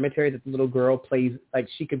at this cemetery that the little girl plays, like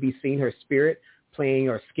she could be seen, her spirit playing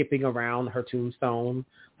or skipping around her tombstone.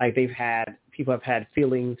 Like people have had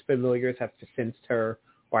feelings, familiars have sensed her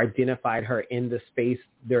or identified her in the space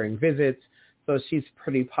during visits. So she's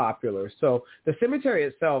pretty popular. So the cemetery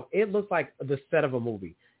itself, it looks like the set of a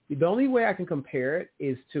movie. The only way I can compare it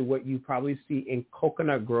is to what you probably see in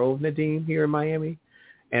Coconut Grove, Nadim, here in Miami,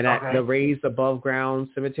 and at the raised above ground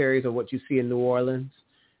cemeteries or what you see in New Orleans.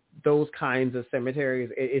 Those kinds of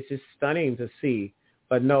cemeteries, it's just stunning to see.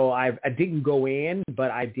 But no, I didn't go in,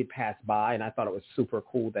 but I did pass by, and I thought it was super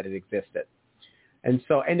cool that it existed. And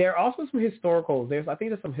there are also some historical. I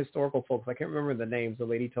think there's some historical folks. I can't remember the names. The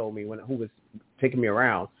lady told me who was taking me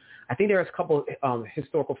around. I think there's a couple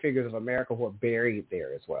historical figures of America who are buried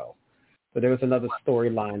there as well. But there was another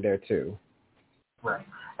storyline there too. Right.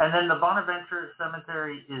 And then the Bonaventure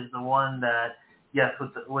Cemetery is the one that, yes,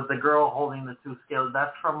 with the girl holding the 2 scales.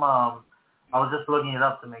 That's from. I was just looking it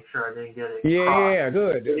up to make sure I didn't get it. Yeah,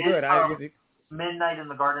 good. Midnight in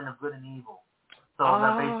the Garden of Good and Evil. So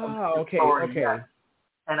okay. Yeah.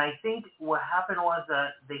 And I think what happened was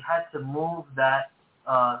that they had to move that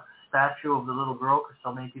statue of the little girl because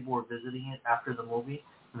so many people were visiting it after the movie.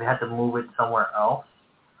 They had to move it somewhere else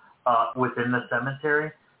within the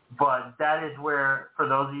cemetery. But that is where, for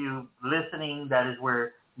those of you listening, that is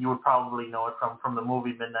where you would probably know it from the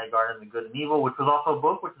movie Midnight Garden of the Good and Evil, which was also a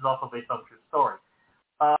book, which is also based on a true story.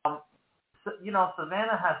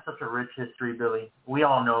 Savannah has such a rich history, Billy. We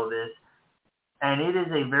all know this. And it is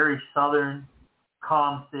a very southern,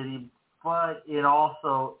 calm city, but it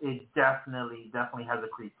definitely has a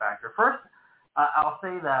creep factor. First, I'll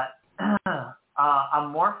say that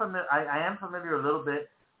I'm more familiar. I am familiar a little bit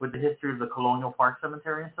with the history of the Colonial Park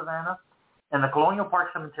Cemetery in Savannah, and the Colonial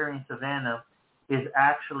Park Cemetery in Savannah is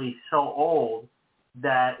actually so old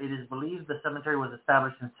that it is believed the cemetery was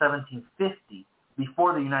established in 1750,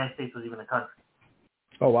 before the United States was even a country.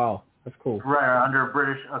 Oh wow, that's cool. Right, under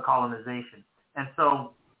British colonization. And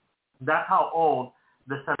so that's how old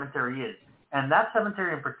the cemetery is. And that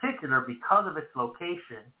cemetery in particular, because of its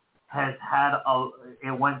location, has had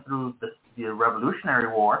it went through the Revolutionary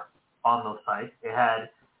War on those sites. It had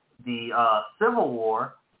the Civil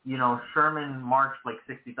War. Sherman marched like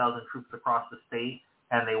 60,000 troops across the state,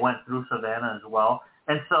 and they went through Savannah as well.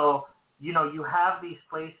 And so, you have these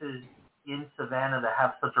places in Savannah that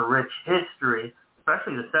have such a rich history,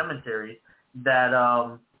 especially the cemeteries, that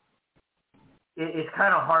it's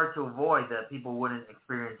kind of hard to avoid that people wouldn't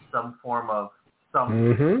experience some form of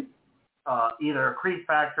either a creep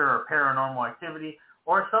factor or paranormal activity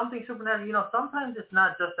or something supernatural. Sometimes it's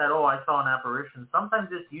not just that, I saw an apparition. Sometimes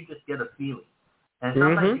you just get a feeling. And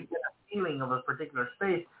sometimes you get a feeling of a particular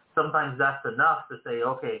space. Sometimes that's enough to say,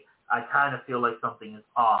 okay, I kind of feel like something is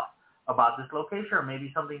off about this location, or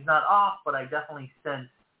maybe something's not off, but I definitely sense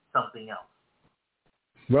something else.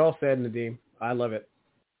 Well said, Nadim. I love it.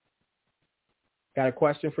 Got a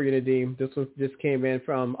question for you, Nadim. This came in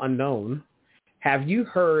from Unknown. Have you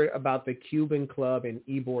heard about the Cuban Club in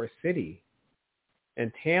Ybor City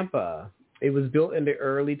in Tampa? It was built in the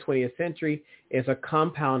early 20th century. It's a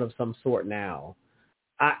compound of some sort now.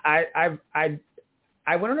 I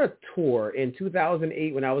went on a tour in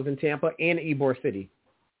 2008 when I was in Tampa and Ybor City.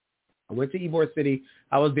 I went to Ybor City.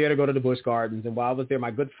 I was there to go to the Busch Gardens, and while I was there,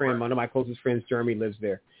 my good friend, one of my closest friends, Jeremy, lives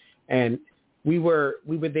there, and we were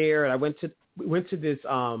there. And we went to this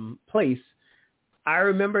place. I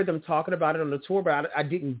remember them talking about it on the tour, but I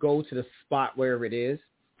didn't go to the spot where it is.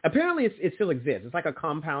 Apparently, it still exists. It's like a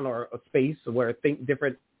compound or a space where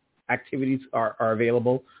different activities are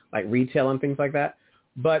available, like retail and things like that.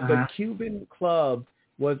 But the Cuban Club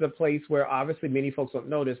was a place where obviously many folks don't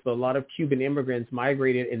know this, but a lot of Cuban immigrants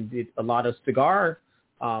migrated and did a lot of cigar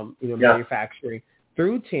manufacturing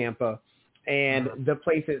through Tampa. And the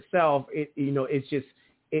place itself, it's just,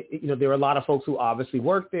 there are a lot of folks who obviously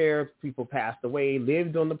worked there. People passed away,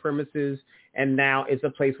 lived on the premises, and now it's a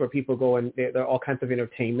place where people go and there are all kinds of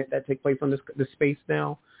entertainment that take place on this space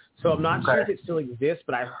now. So I'm not sure if it still exists,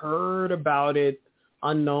 but I heard about it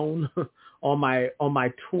unknown on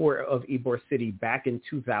my tour of Ybor City back in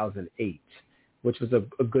 2008, which was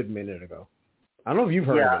a good minute ago. I don't know if you've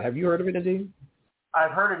heard of it. Have you heard of it, Nadeem?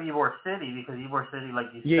 I've heard of Ybor City because Ybor City, like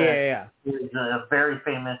you said, is very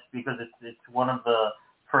famous because it's one of the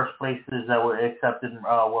first places that were accepted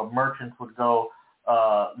where merchants would go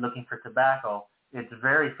looking for tobacco. It's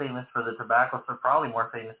very famous for the tobacco, so probably more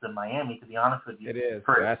famous than Miami, to be honest with you. It is.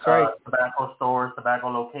 For That's right. Tobacco stores, tobacco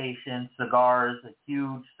locations, cigars, a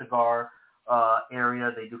huge cigar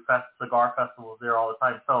area. They do cigar festivals there all the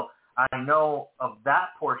time. So I know of that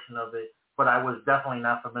portion of it, but I was definitely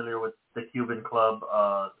not familiar with the Cuban Club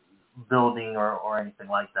building or anything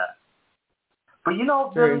like that. But,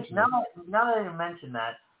 Billy, now that you mentioned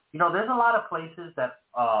that, there's a lot of places that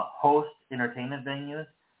host entertainment venues,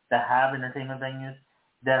 that have entertainment venues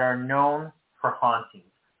that are known for hauntings.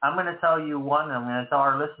 I'm going to tell you one, and I'm going to tell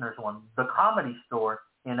our listeners one, the Comedy Store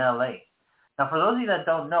in L.A. Now, for those of you that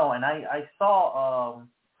don't know, and I saw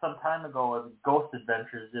some time ago, Ghost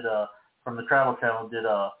Adventures from the Travel Channel did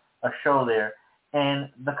a show there, and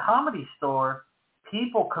the Comedy Store,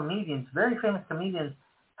 comedians, very famous comedians,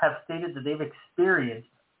 have stated that they've experienced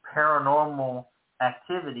paranormal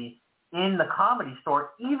activity in the Comedy Store,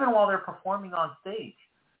 even while they're performing on stage.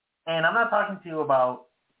 And I'm not talking to you about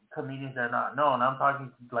comedians that are not known. I'm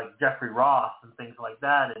talking to like Jeffrey Ross and things like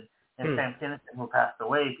that, and Sam Kinison, who passed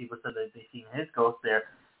away. People said that they've seen his ghost there.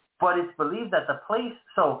 But it's believed that the place,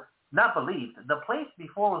 the place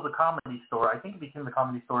before was the Comedy Store. I think it became the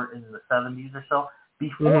Comedy Store in the 70s or so.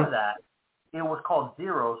 Before that, it was called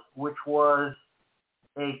Zeros, which was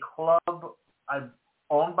a club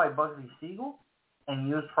owned by Bugsy Siegel and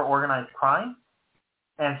used for organized crime.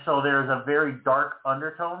 And so there's a very dark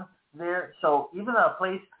undertone there. So even a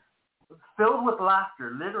place filled with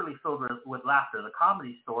laughter, literally filled with laughter, the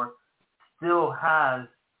Comedy Store still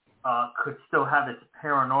could still have its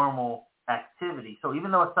paranormal activity. So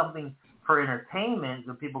even though it's something for entertainment,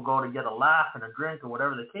 that people go to get a laugh and a drink or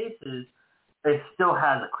whatever the case is, it still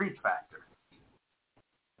has a creep factor.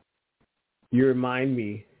 You remind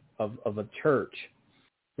me of a church.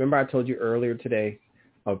 Remember I told you earlier today,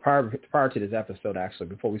 prior to this episode, actually,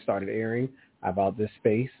 before we started airing, about this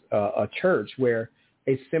space, a church where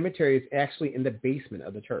a cemetery is actually in the basement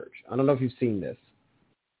of the church. I don't know if you've seen this.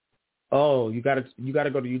 Oh, you gotta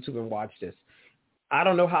go to YouTube and watch this. I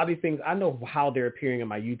don't know how these things, I know how they're appearing in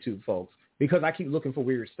my YouTube, folks, because I keep looking for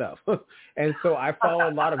weird stuff. And so I follow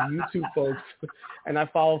a lot of YouTube folks, and I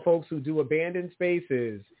follow folks who do abandoned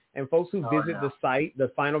spaces, and folks who visit the site,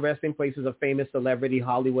 the final resting places of famous celebrity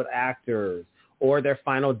Hollywood actors, or their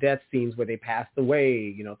final death scenes where they passed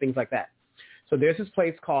away, things like that. So there's this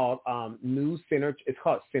place called it's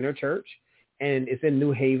called Center Church, and it's in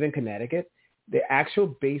New Haven, Connecticut. The actual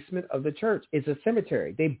basement of the church is a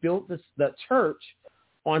cemetery. They built the church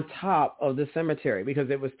on top of the cemetery because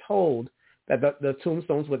it was told that the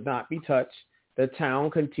tombstones would not be touched. The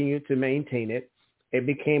town continued to maintain it. It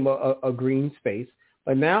became a green space.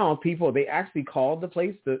 But now they actually called the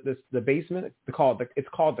place, the basement, it's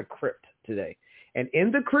called the crypt today. And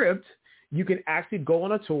in the crypt, you can actually go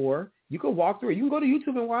on a tour. You can walk through it. You can go to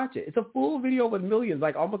YouTube and watch it. It's a full video with millions,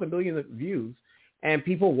 like almost 1 million views. And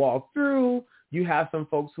people walk through. You have some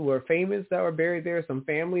folks who are famous that were buried there, some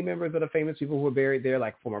family members of the famous people who were buried there,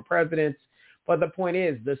 like former presidents. But the point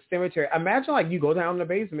is, the cemetery, imagine like you go down in the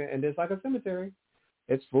basement and there's like a cemetery.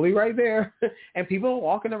 It's fully right there. And people are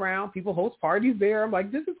walking around. People host parties there. I'm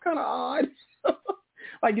like, this is kind of odd.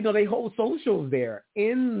 Like, they hold socials there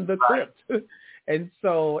in the crypt. And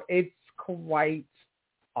so it's quite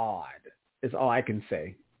odd is all I can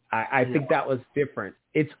say. I think that was different.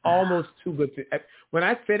 It's almost too good to. When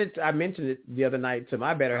I said it, I mentioned it the other night to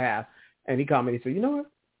my better half, and he commented, he said, "You know what?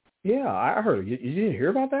 Yeah, I heard it. You didn't hear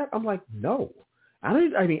about that?" I'm like, "No, I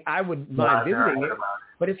don't. I mean, I would mind visiting it,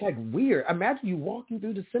 but it's like weird. Imagine you walking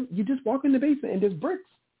through you just walk in the basement and there's bricks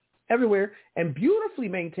everywhere and beautifully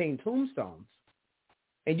maintained tombstones,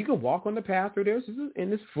 and you can walk on the path through there,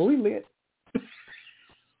 and it's fully lit."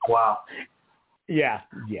 Wow. Yeah.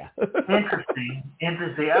 Interesting.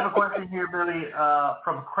 I have a question here, Billy,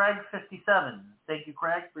 from Craig57. Thank you,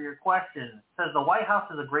 Craig, for your question. It says, the White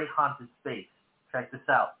House is a great haunted space. Check this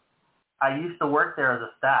out. I used to work there as a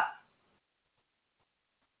staff.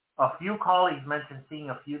 A few colleagues mentioned seeing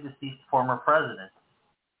a few deceased former presidents.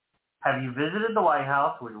 Have you visited the White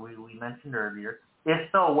House, we mentioned earlier?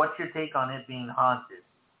 If so, what's your take on it being haunted?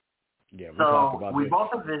 Yeah, we talked So about we this. both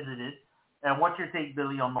have visited. And what's your take,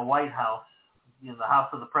 Billy, on the White House, the House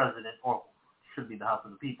of the President, or should be the House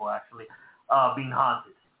of the People, actually, being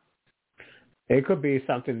haunted? It could be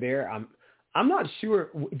something there. I'm not sure.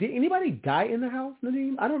 Did anybody die in the house,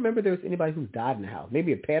 Nadeem? I don't remember there was anybody who died in the house.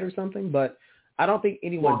 Maybe a pet or something, but I don't think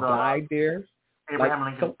anyone died there. Abraham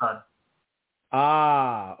Lincoln's son.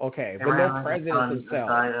 Ah, okay. But no president himself.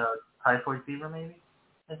 Died of typhoid fever, maybe?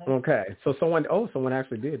 Okay. So someone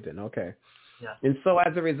actually did then. Okay. Yeah. And so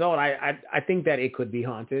as a result, I think that it could be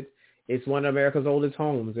haunted. It's one of America's oldest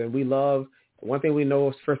homes, and we love, one thing we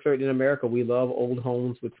know for certain in America, we love old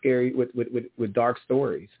homes with scary, with dark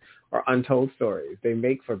stories or untold stories. They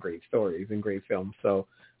make for great stories and great films. So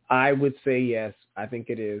I would say yes. I think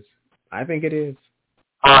it is.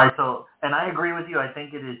 All right. So, and I agree with you. I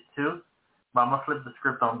think it is too. But I'm gonna flip the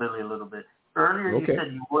script on Billy a little bit. Earlier, you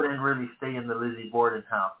said you wouldn't really stay in the Lizzie Borden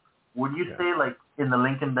house. Would you stay like in the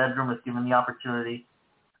Lincoln bedroom if given the opportunity?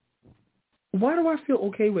 Why do I feel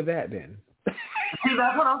okay with that then? See,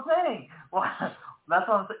 that's what I'm saying. Well, that's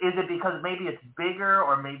what I'm saying. Is it because maybe it's bigger,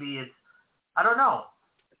 or maybe it's, I don't know.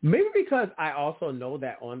 Maybe because I also know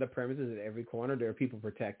that on the premises at every corner there are people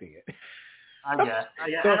protecting it. I guess.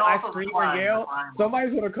 So if I scream or yell,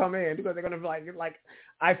 somebody's going to come in because they're going to be like,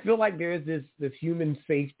 I feel like there's this human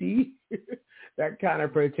safety that kind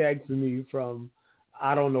of protects me from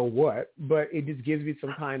I don't know what, but it just gives me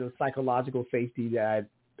some kind of psychological safety that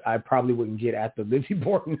I probably wouldn't get at the Lizzie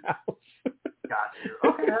Borden house. Got you.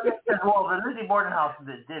 Okay, that makes sense. Well, the Lizzie Borden house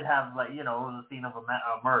did have, like, it was a scene of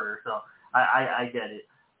a murder, so I get it.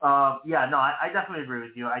 I definitely agree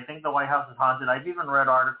with you. I think the White House is haunted. I've even read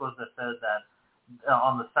articles that says that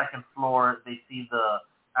on the second floor they see the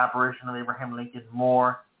apparition of Abraham Lincoln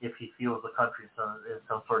more if he feels the country is in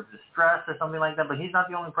some sort of distress or something like that. But he's not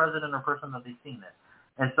the only president or person that they've seen there.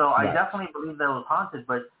 And so I definitely believe that it was haunted.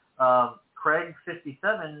 But Craig,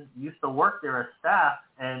 57, used to work there as staff,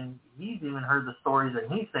 and he's even heard the stories,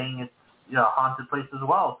 and he's saying it's a haunted place as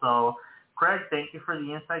well. So, Craig, thank you for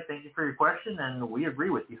the insight. Thank you for your question, and we agree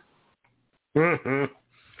with you. Mm-hmm.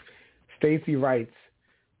 Stacy writes,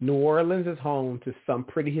 New Orleans is home to some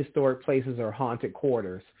pretty historic places or haunted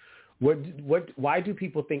quarters. Why do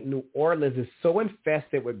people think New Orleans is so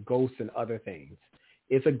infested with ghosts and other things?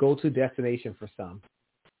 It's a go-to destination for some.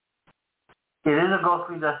 It is a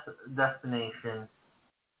go-to destination.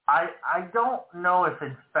 I don't know if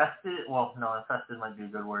infested, well, no, infested might be a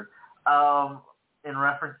good word, in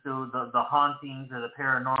reference to the hauntings or the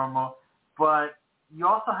paranormal, but you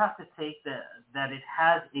also have to take that it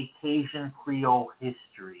has a Cajun Creole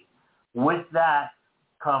history. With that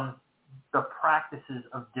comes the practices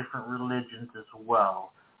of different religions as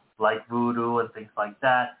well, like voodoo and things like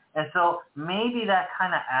that. And so maybe that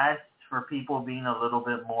kind of adds for people being a little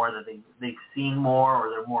bit more that they've seen more or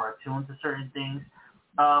they're more attuned to certain things.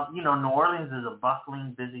 New Orleans is a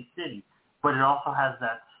bustling, busy city, but it also has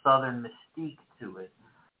that southern mystique to it.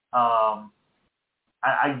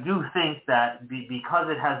 I do think that because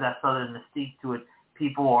it has that southern mystique to it,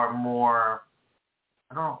 people are more,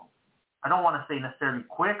 I don't want to say necessarily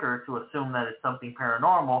quicker to assume that it's something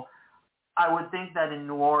paranormal. I would think that in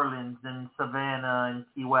New Orleans and Savannah and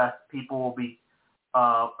Key West, people will be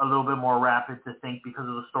a little bit more rapid to think, because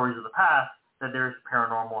of the stories of the past, that there's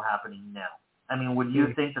paranormal happening now. I mean, would you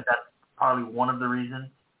think that that's probably one of the reasons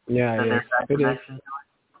that there's that connection to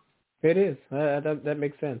it? It is. That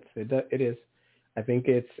makes sense. It is. I think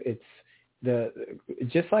it's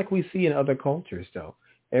just like we see in other cultures, though.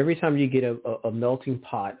 Every time you get a melting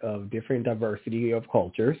pot of different diversity of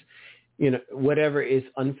cultures, whatever is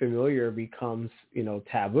unfamiliar becomes,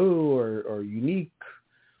 taboo or unique,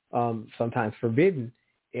 sometimes forbidden.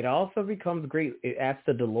 It also becomes great. It adds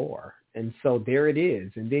to the lore. And so there it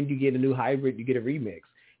is. And then you get a new hybrid, you get a remix.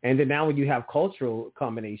 And then now when you have cultural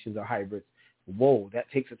combinations or hybrids, whoa,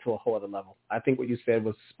 that takes it to a whole other level. I think what you said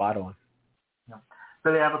was spot on. Yeah.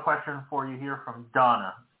 So they have a question for you here from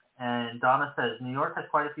Donna. And Donna says, New York has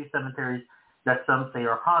quite a few cemeteries that some say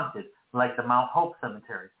are haunted, like the Mount Hope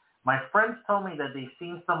Cemetery. My friends told me that they've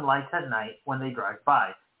seen some lights at night when they drive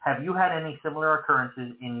by. Have you had any similar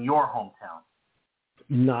occurrences in your hometown?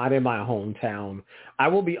 Not in my hometown. I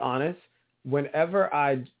will be honest, whenever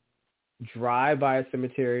I drive by a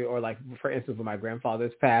cemetery, or like, for instance, when my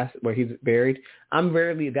grandfather's passed, where he's buried, I'm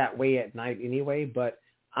rarely that way at night anyway, but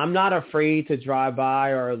I'm not afraid to drive by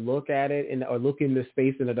or look at it or look into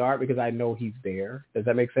space in the dark, because I know he's there. Does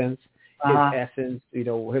that make sense? His essence,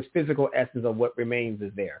 his physical essence of what remains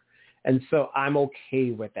is there. And so I'm okay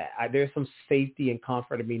with that. There's some safety and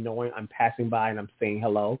comfort in me knowing I'm passing by and I'm saying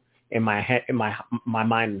hello in my head, in my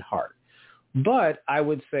mind and heart. But I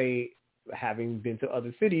would say having been to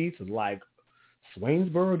other cities like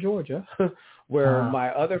Swainsboro, Georgia, where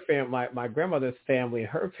my grandmother's family,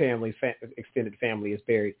 her family, extended family is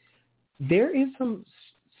buried. There is some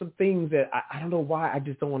things that I don't know why I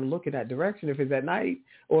just don't want to look in that direction. If it's at night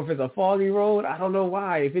or if it's a foggy road, I don't know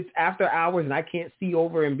why. If it's after hours and I can't see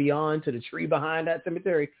over and beyond to the tree behind that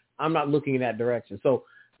cemetery, I'm not looking in that direction. So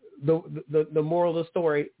the moral of the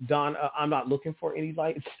story, Don, I'm not looking for any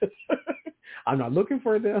lights. I'm not looking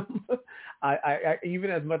for them. I even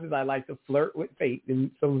as much as I like to flirt with fate in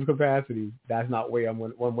some capacity, that's not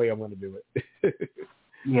one way I'm going to do it.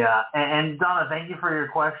 Yeah, and Donna, thank you for your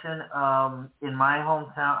question. In my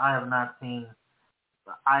hometown,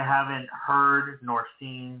 I haven't heard nor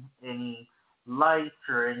seen any lights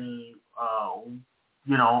or any,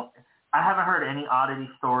 I haven't heard any oddity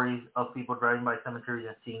stories of people driving by cemeteries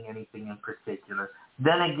and seeing anything in particular.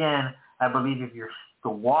 Then again, I believe if you're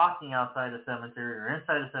walking outside a cemetery or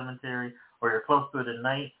inside a cemetery or you're close to it at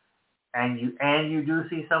night and you do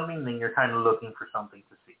see something, then you're kind of looking for something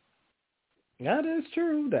to see. That is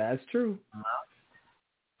true. That's true.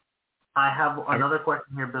 I have another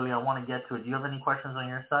question here, Billy. I want to get to it. Do you have any questions on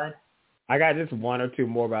your side? I got just one or two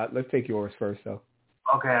more, but let's take yours first, though.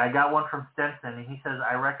 Okay, I got one from Stenson, and he says,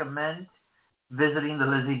 I recommend visiting the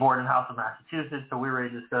Lizzie Borden House of Massachusetts, so we already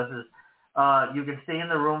discussed this. You can stay in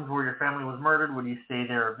the rooms where your family was murdered. Would you stay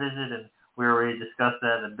there or visit? And we already discussed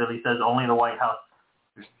that, and Billy says only the White House.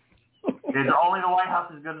 Only the White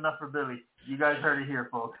House is good enough for Billy. You guys heard it here,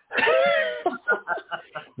 folks.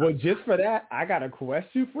 Well, just for that, I got a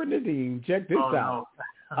question for Nadeem. Check this out.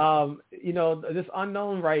 No. This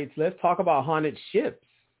unknown writes, let's talk about haunted ships.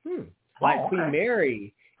 Like Queen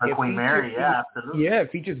Mary. Queen Mary, yeah, absolutely. Yeah,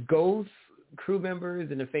 it features ghosts, crew members,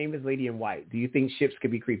 and the famous Lady in White. Do you think ships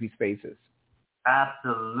could be creepy spaces?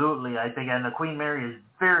 Absolutely. I think, and the Queen Mary is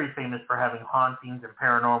very famous for having hauntings and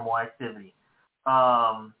paranormal activity.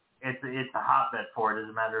 It's a hotbed for it, as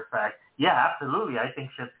a matter of fact. Yeah, absolutely. I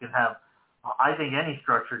think ships can have, I think any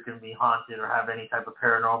structure can be haunted or have any type of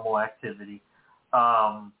paranormal activity.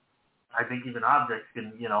 I think even objects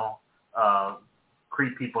can,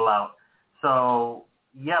 creep people out. So,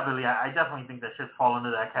 yeah, Billy, I definitely think that ships fall into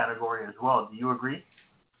that category as well. Do you agree?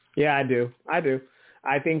 Yeah, I do. I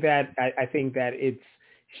think that it's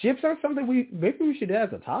ships are something maybe we should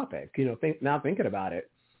have as a topic. Thinking about it.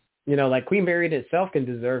 Like Queen Mary in itself can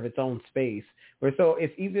deserve its own space. So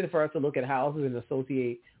it's easy for us to look at houses and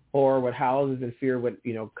associate horror with houses and fear with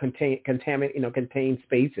contained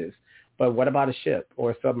spaces. But what about a ship or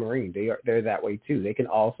a submarine? They're that way too. They can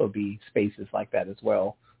also be spaces like that as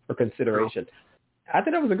well for consideration. I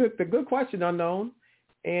think that was a good question, Unknown.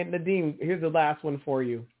 And Nadeem, here's the last one for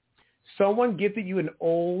you. Someone gifted you an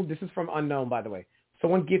old, this is from Unknown, by the way.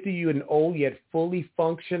 Someone gifted you an old yet fully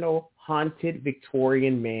functional haunted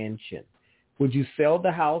Victorian mansion. Would you sell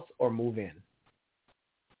the house or move in?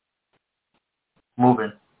 Move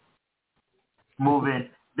in.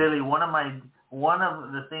 Billy, one of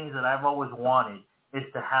the things that I've always wanted is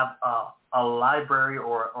to have a library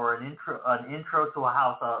or an intro to a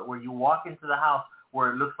house where you walk into the house where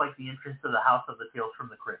it looks like the entrance to the House of the Tales from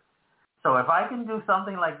the Crypt. So if I can do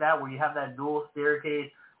something like that where you have that dual staircase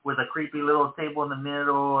with a creepy little table in the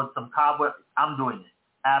middle and some cobwebs, I'm doing it.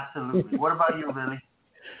 Absolutely. What about you, Billy?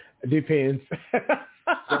 Depends.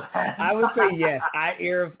 I would say yes. I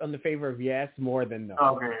err on the favor of yes more than no.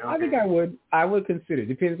 Okay. I think I would consider.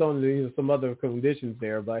 Depends on some other conditions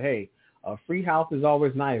there, but hey, a free house is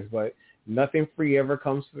always nice, but nothing free ever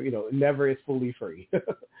comes. Never is fully free.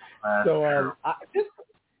 So,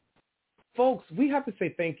 folks, we have to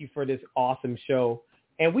say thank you for this awesome show,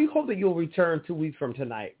 and we hope that you'll return 2 weeks from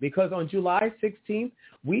tonight because on July 16th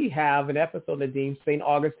we have an episode, Nadeem, St.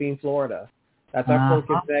 Augustine, Florida. That's our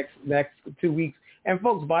focus next 2 weeks. And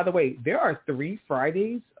folks, by the way, there are 3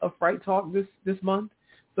 Fridays of Fright Talk this month.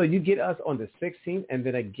 So you get us on the 16th and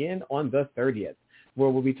then again on the 30th, where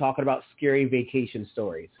we'll be talking about scary vacation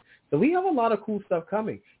stories. So we have a lot of cool stuff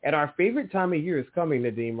coming. And our favorite time of year is coming,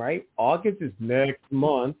 Nadeem, right? August is next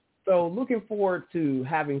month. So looking forward to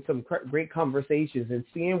having some great conversations and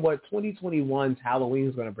seeing what 2021's Halloween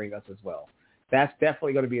is going to bring us as well. That's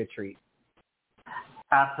definitely going to be a treat.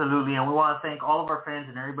 Absolutely. And we want to thank all of our fans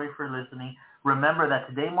and everybody for listening. Remember that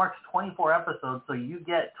today marks 24 episodes, so you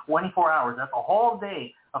get 24 hours. That's a whole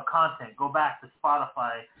day of content. Go back to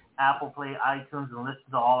Spotify, Apple Play, iTunes, and listen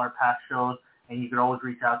to all our past shows. And you can always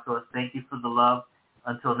reach out to us. Thank you for the love.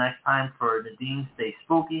 Until next time, for Nadeem, stay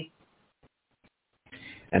spooky.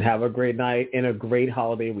 And have a great night and a great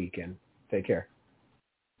holiday weekend. Take care.